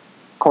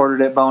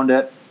 quartered it, boned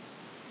it,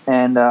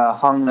 and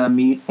hung the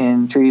meat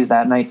in trees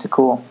that night to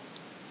cool.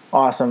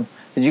 Awesome.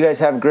 Did you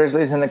guys have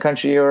grizzlies in the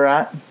country you were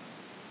at?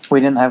 We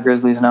didn't have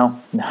grizzlies, no.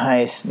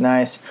 Nice.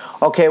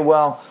 Okay,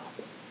 well,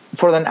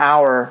 for an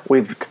hour,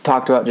 we've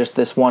talked about just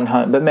this one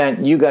hunt. But,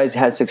 man, you guys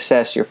had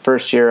success your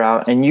first year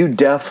out, and you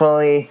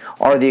definitely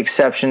are the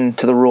exception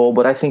to the rule.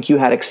 But I think you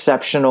had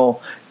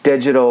exceptional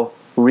digital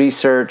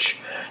research,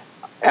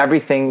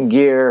 everything,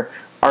 gear,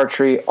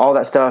 archery, all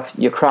that stuff.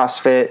 You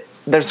CrossFit.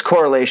 There's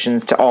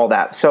correlations to all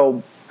that.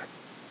 So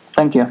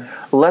thank you.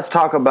 Let's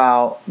talk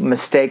about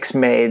mistakes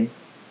made,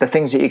 the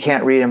things that you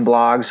can't read in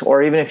blogs,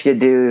 or even if you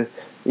do,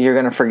 you're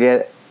going to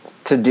forget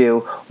to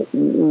do.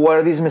 What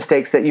are these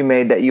mistakes that you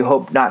made that you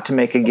hope not to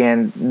make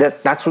again?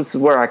 That's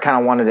where I kind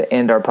of wanted to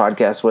end our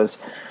podcast was,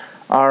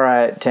 all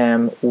right,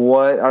 Tim,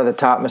 what are the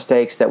top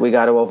mistakes that we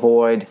got to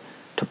avoid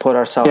to put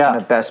ourselves in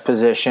the best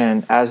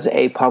position as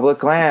a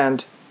public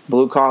land,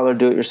 blue-collar,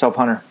 do-it-yourself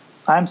hunter?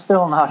 I'm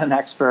still not an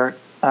expert.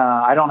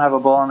 I don't have a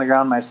bull on the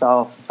ground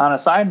myself. On a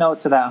side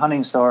note to that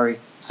hunting story,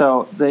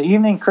 so the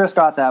evening Chris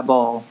got that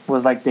bull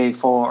was like day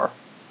 4.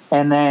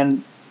 And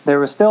then there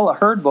was still a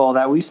herd bull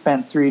that we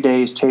spent 3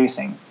 days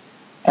chasing.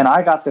 And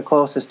I got the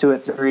closest to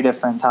it 3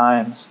 different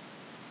times.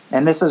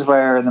 And this is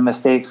where the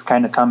mistakes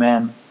kind of come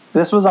in.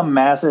 This was a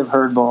massive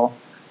herd bull.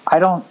 I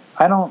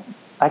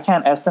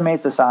can't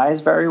estimate the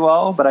size very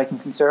well, but I can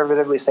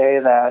conservatively say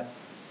that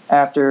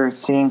after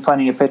seeing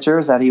plenty of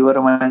pictures that he would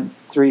have went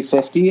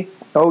 350.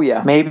 Oh,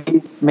 yeah.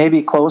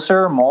 Maybe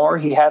closer, more.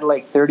 He had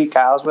like 30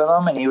 cows with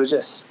him, and he was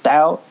just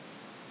stout.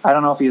 I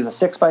don't know if he was a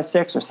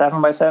 6x6 or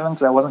 7x7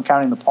 because I wasn't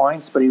counting the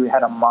points, but he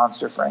had a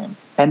monster frame.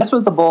 And this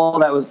was the bull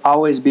that was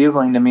always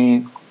bugling to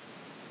me.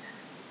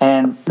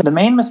 And the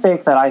main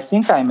mistake that I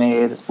think I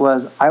made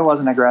was I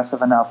wasn't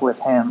aggressive enough with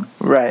him.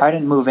 Right. I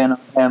didn't move in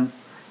with him.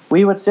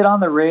 We would sit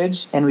on the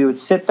ridge, and we would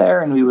sit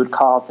there, and we would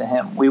call to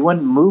him. We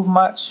wouldn't move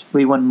much.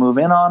 We wouldn't move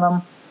in on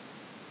him.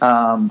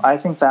 I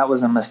think that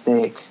was a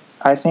mistake.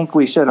 I think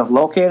we should have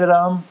located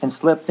him and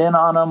slipped in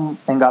on him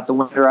and got the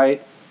wind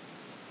right.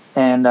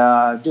 And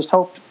just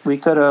hoped we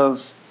could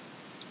have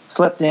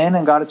slipped in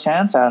and got a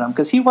chance at him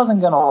because he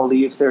wasn't going to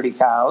leave 30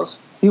 cows.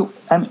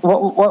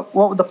 What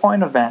would the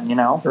point have been?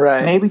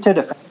 Right? Maybe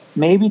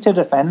to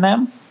defend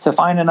them, to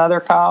find another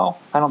cow.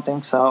 I don't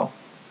think so.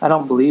 I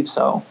don't believe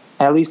so.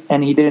 At least,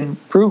 and he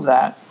didn't prove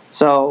that.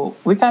 So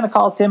we kind of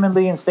called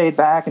timidly and stayed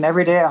back. And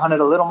every day I hunted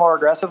a little more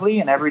aggressively,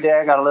 and every day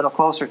I got a little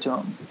closer to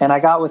him. And I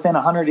got within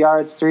 100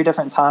 yards 3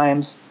 different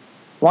times.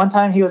 One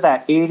time he was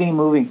at 80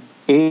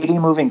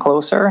 moving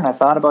closer, and I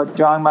thought about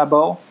drawing my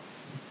bow,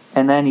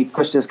 and then he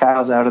pushed his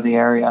cows out of the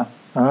area.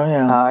 Oh,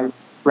 yeah. I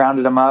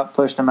rounded them up,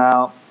 pushed them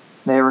out.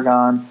 They were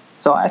gone.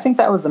 So I think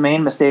that was the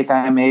main mistake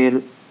I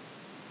made,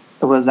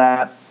 was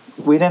that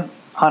we didn't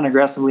hunt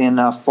aggressively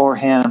enough for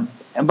him.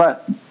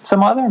 But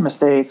some other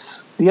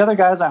mistakes, the other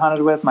guys I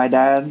hunted with, my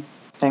dad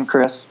and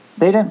Chris,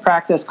 they didn't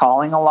practice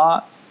calling a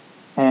lot,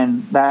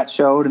 and that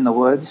showed in the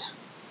woods.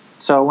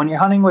 So when you're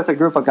hunting with a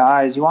group of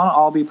guys, you want to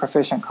all be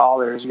proficient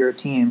callers. You're a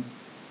team.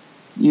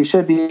 You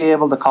should be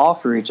able to call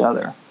for each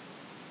other.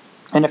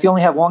 And if you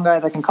only have one guy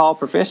that can call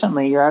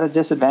proficiently, you're at a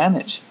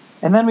disadvantage.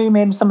 And then we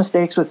made some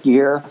mistakes with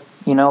gear.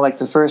 You know, like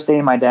the first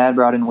day, my dad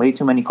brought in way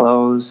too many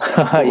clothes,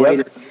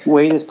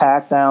 weighed his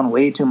pack down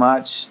way too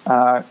much.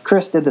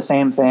 Chris did the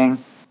same thing.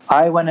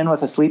 I went in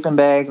with a sleeping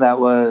bag that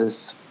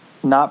was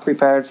not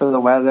prepared for the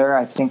weather.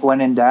 I think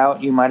when in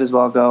doubt, you might as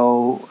well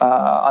go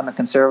on the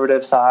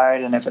conservative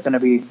side. And if it's going to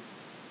be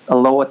a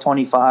low of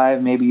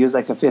 25, maybe use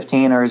like a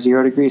 15 or a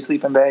 0 degree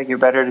sleeping bag. You're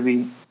better to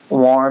be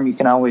warm. You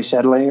can always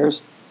shed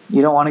layers.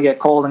 You don't want to get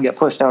cold and get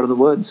pushed out of the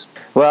woods.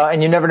 Well,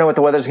 and you never know what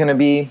the weather's going to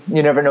be.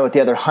 You never know what the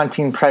other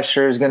hunting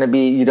pressure is going to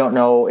be. You don't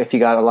know if you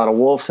got a lot of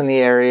wolves in the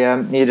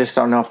area. You just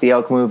don't know if the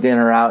elk moved in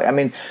or out. I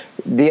mean,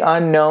 the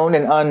unknown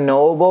and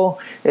unknowable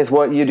is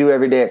what you do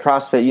every day at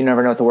CrossFit. You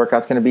never know what the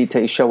workout's going to be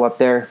till you show up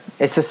there.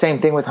 It's the same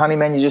thing with hunting,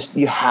 man.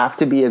 You have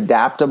to be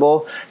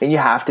adaptable, and you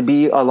have to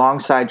be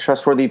alongside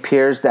trustworthy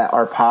peers that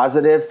are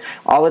positive.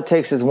 All it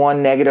takes is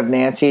one negative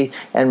Nancy,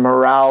 and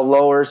morale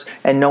lowers,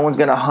 and no one's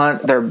going to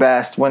hunt their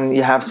best when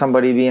you have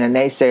somebody being a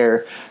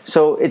naysayer.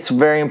 So it's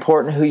very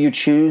important who you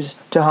choose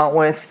to hunt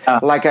with.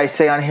 Like I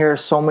say on here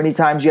so many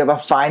times, you have a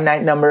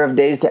finite number of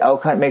days to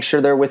elk hunt. Make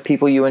sure they're with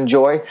people you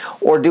enjoy,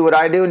 or do what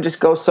I do and just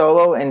go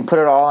solo and put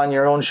it all on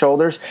your own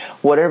shoulders.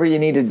 Whatever you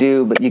need to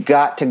do, but you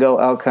got to go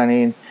elk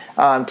hunting.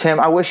 Tim,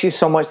 I wish you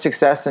so much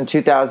success in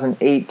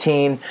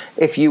 2018.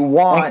 If you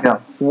want,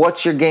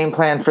 what's your game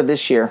plan for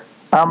this year?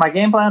 My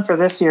game plan for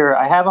this year,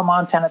 I have a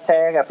Montana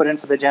tag I put in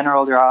for the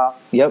general draw.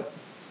 Yep.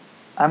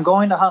 I'm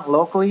going to hunt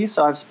locally,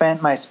 so I've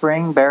spent my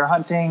spring bear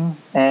hunting,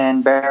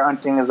 and bear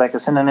hunting is like a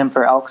synonym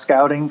for elk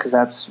scouting because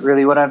that's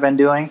really what I've been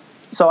doing.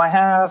 So I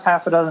have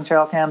half a dozen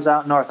trail cams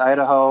out in North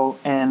Idaho,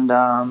 and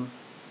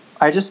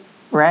I just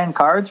ran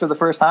cards for the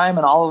first time,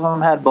 and all of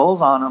them had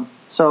bulls on them.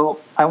 So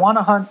I want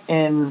to hunt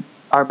in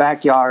our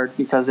backyard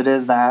because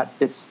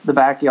it's the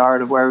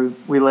backyard of where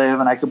we live,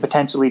 and I could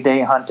potentially day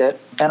hunt it.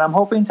 And I'm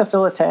hoping to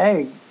fill a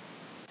tag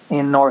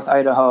in North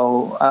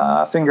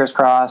Idaho, fingers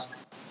crossed.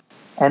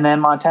 And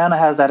then Montana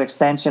has that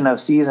extension of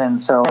season,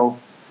 so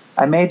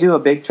I may do a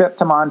big trip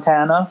to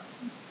Montana,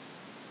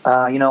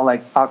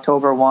 like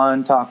October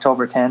 1 to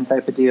October 10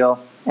 type of deal,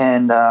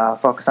 and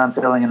focus on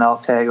filling an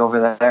elk tag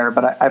over there.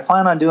 But I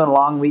plan on doing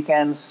long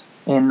weekends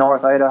in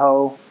North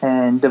Idaho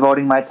and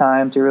devoting my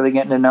time to really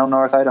getting to know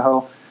North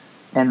Idaho,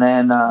 and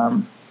then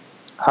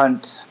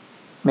hunt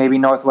maybe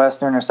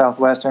northwestern or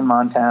southwestern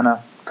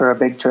Montana for a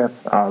big trip.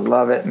 I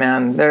love it,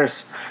 man.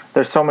 There's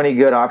so many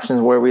good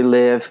options where we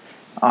live.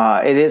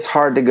 It is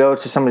hard to go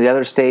to some of the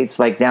other states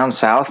like down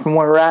south from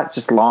where we're at,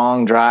 just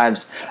long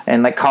drives.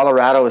 And like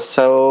Colorado is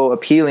so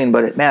appealing,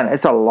 but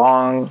it's a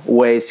long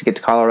ways to get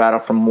to Colorado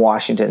from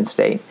Washington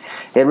State.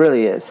 It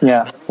really is.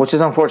 Yeah. Which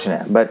is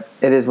unfortunate, but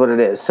it is what it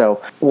is.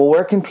 So, well,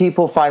 where can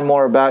people find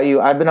more about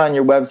you? I've been on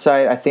your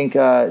website. I think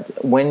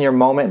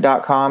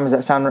winyourmoment.com.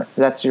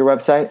 That's your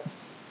website?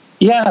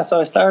 Yeah, so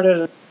I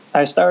started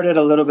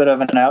a little bit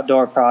of an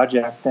outdoor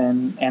project,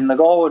 and the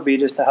goal would be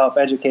just to help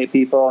educate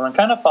people and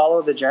kind of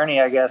follow the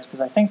journey, I guess, because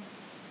I think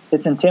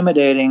it's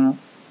intimidating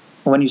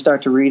when you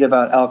start to read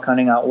about elk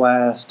hunting out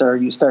west, or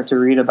you start to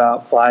read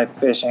about fly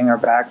fishing or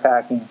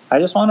backpacking. I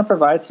just want to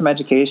provide some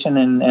education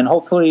and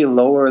hopefully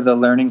lower the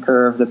learning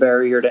curve, the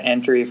barrier to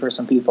entry for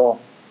some people.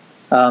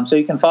 So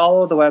you can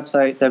follow the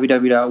website,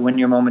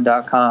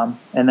 www.winyourmoment.com,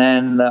 and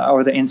then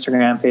or the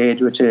Instagram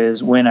page, which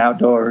is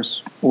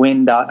win.outdoors.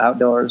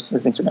 Win.outdoors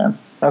is Instagram.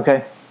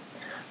 Okay.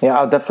 Yeah,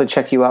 I'll definitely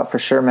check you out for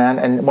sure, man.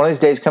 And one of these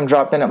days, come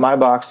drop in at my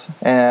box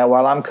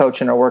while I'm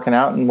coaching or working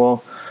out, and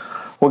we'll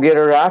get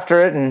her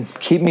after it and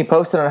keep me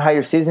posted on how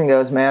your season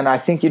goes, man. I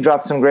think you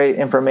dropped some great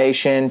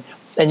information,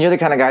 and you're the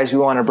kind of guys we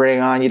want to bring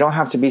on. You don't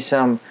have to be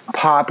some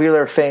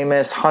popular,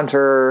 famous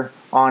hunter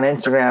on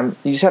Instagram.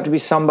 You just have to be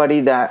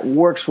somebody that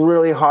works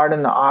really hard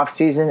in the off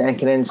season and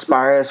can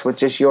inspire us with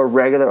just your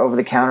regular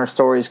over-the-counter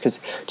stories, because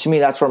to me,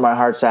 that's where my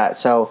heart's at.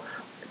 So,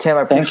 Tim,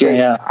 I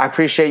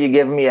appreciate you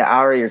giving me an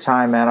hour of your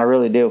time, man. I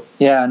really do.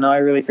 Yeah, no, I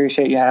really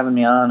appreciate you having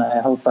me on. I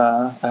hope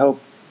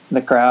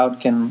the crowd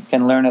can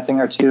learn a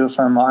thing or two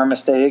from our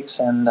mistakes,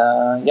 and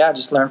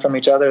just learn from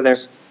each other.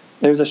 There's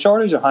a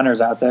shortage of hunters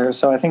out there,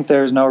 so I think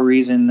there's no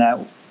reason that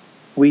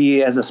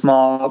we, as a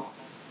small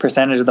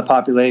percentage of the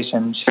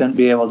population, shouldn't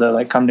be able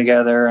to come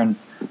together and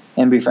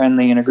be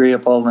friendly and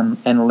agreeable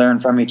and learn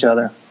from each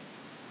other.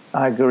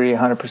 I agree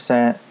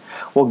 100%.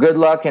 Well, good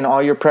luck in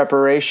all your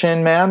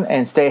preparation, man,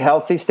 and stay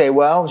healthy, stay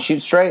well, and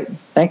shoot straight.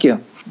 Thank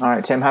you. All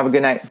right, Tim, have a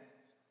good night.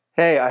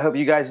 Hey, I hope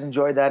you guys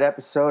enjoyed that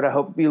episode. I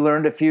hope you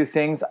learned a few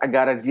things. I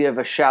got to give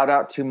a shout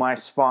out to my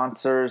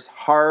sponsors.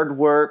 Hard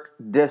work,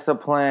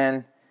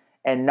 discipline,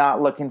 and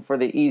not looking for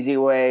the easy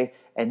way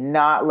and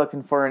not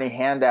looking for any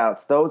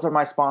handouts. Those are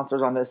my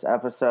sponsors on this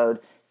episode.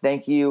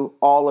 Thank you,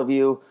 all of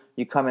you.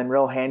 You come in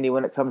real handy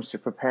when it comes to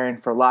preparing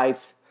for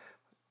life,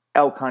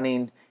 elk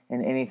hunting,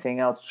 and anything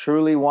else.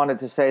 Truly wanted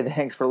to say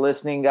thanks for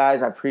listening,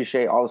 guys. I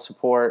appreciate all the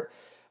support.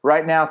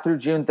 Right now through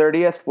June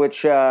 30th,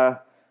 which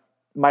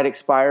might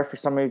expire for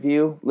some of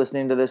you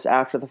listening to this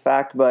after the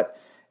fact, but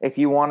if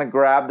you want to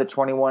grab the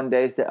 21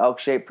 Days to Elk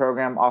Shape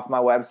program off my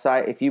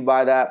website, if you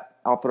buy that,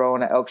 I'll throw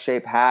in an Elk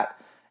Shape hat.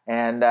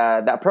 And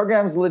that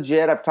program's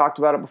legit. I've talked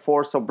about it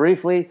before. So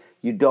briefly,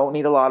 you don't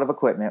need a lot of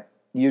equipment.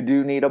 You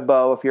do need a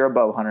bow if you're a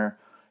bow hunter.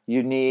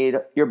 You need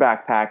your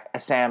backpack, a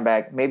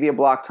sandbag, maybe a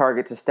block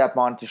target to step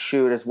on to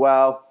shoot as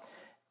well.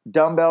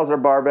 Dumbbells or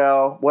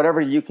barbell, whatever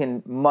you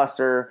can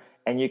muster,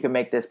 and you can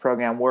make this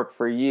program work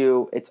for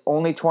you. It's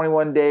only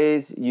 21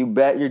 days. You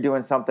bet you're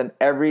doing something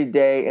every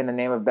day in the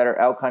name of better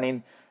elk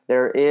hunting.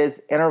 There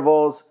is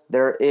intervals.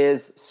 There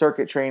is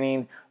circuit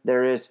training.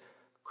 There is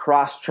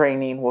cross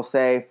training, we'll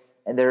say,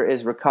 and there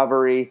is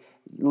recovery,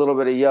 a little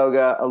bit of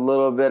yoga, a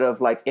little bit of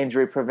like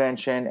injury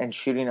prevention and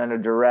shooting under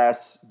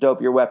duress,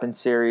 Dope Your Weapon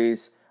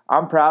series.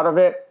 I'm proud of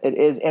it. It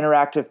is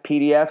interactive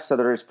PDF, so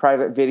there's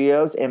private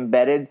videos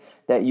embedded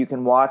that you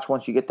can watch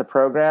once you get the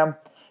program.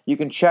 You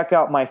can check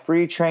out my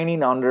free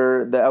training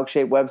under the Elk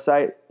Shape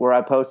website where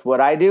I post what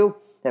I do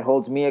that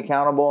holds me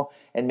accountable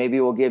and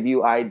maybe will give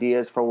you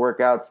ideas for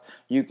workouts.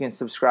 You can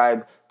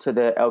subscribe to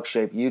the Elk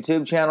Shape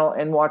YouTube channel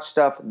and watch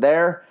stuff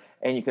there.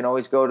 And you can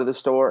always go to the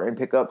store and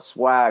pick up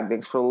swag.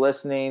 Thanks for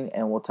listening,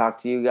 and we'll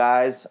talk to you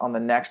guys on the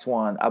next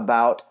one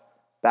about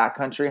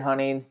backcountry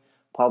hunting,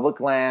 public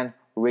land,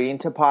 reading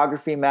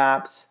topography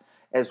maps,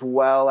 as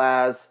well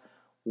as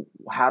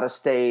how to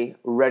stay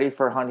ready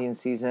for hunting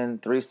season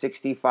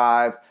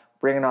 365,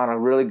 bringing on a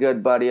really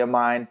good buddy of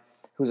mine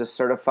who's a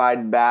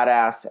certified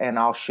badass, and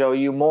I'll show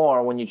you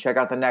more when you check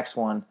out the next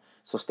one.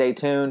 So stay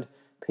tuned.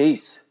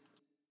 Peace.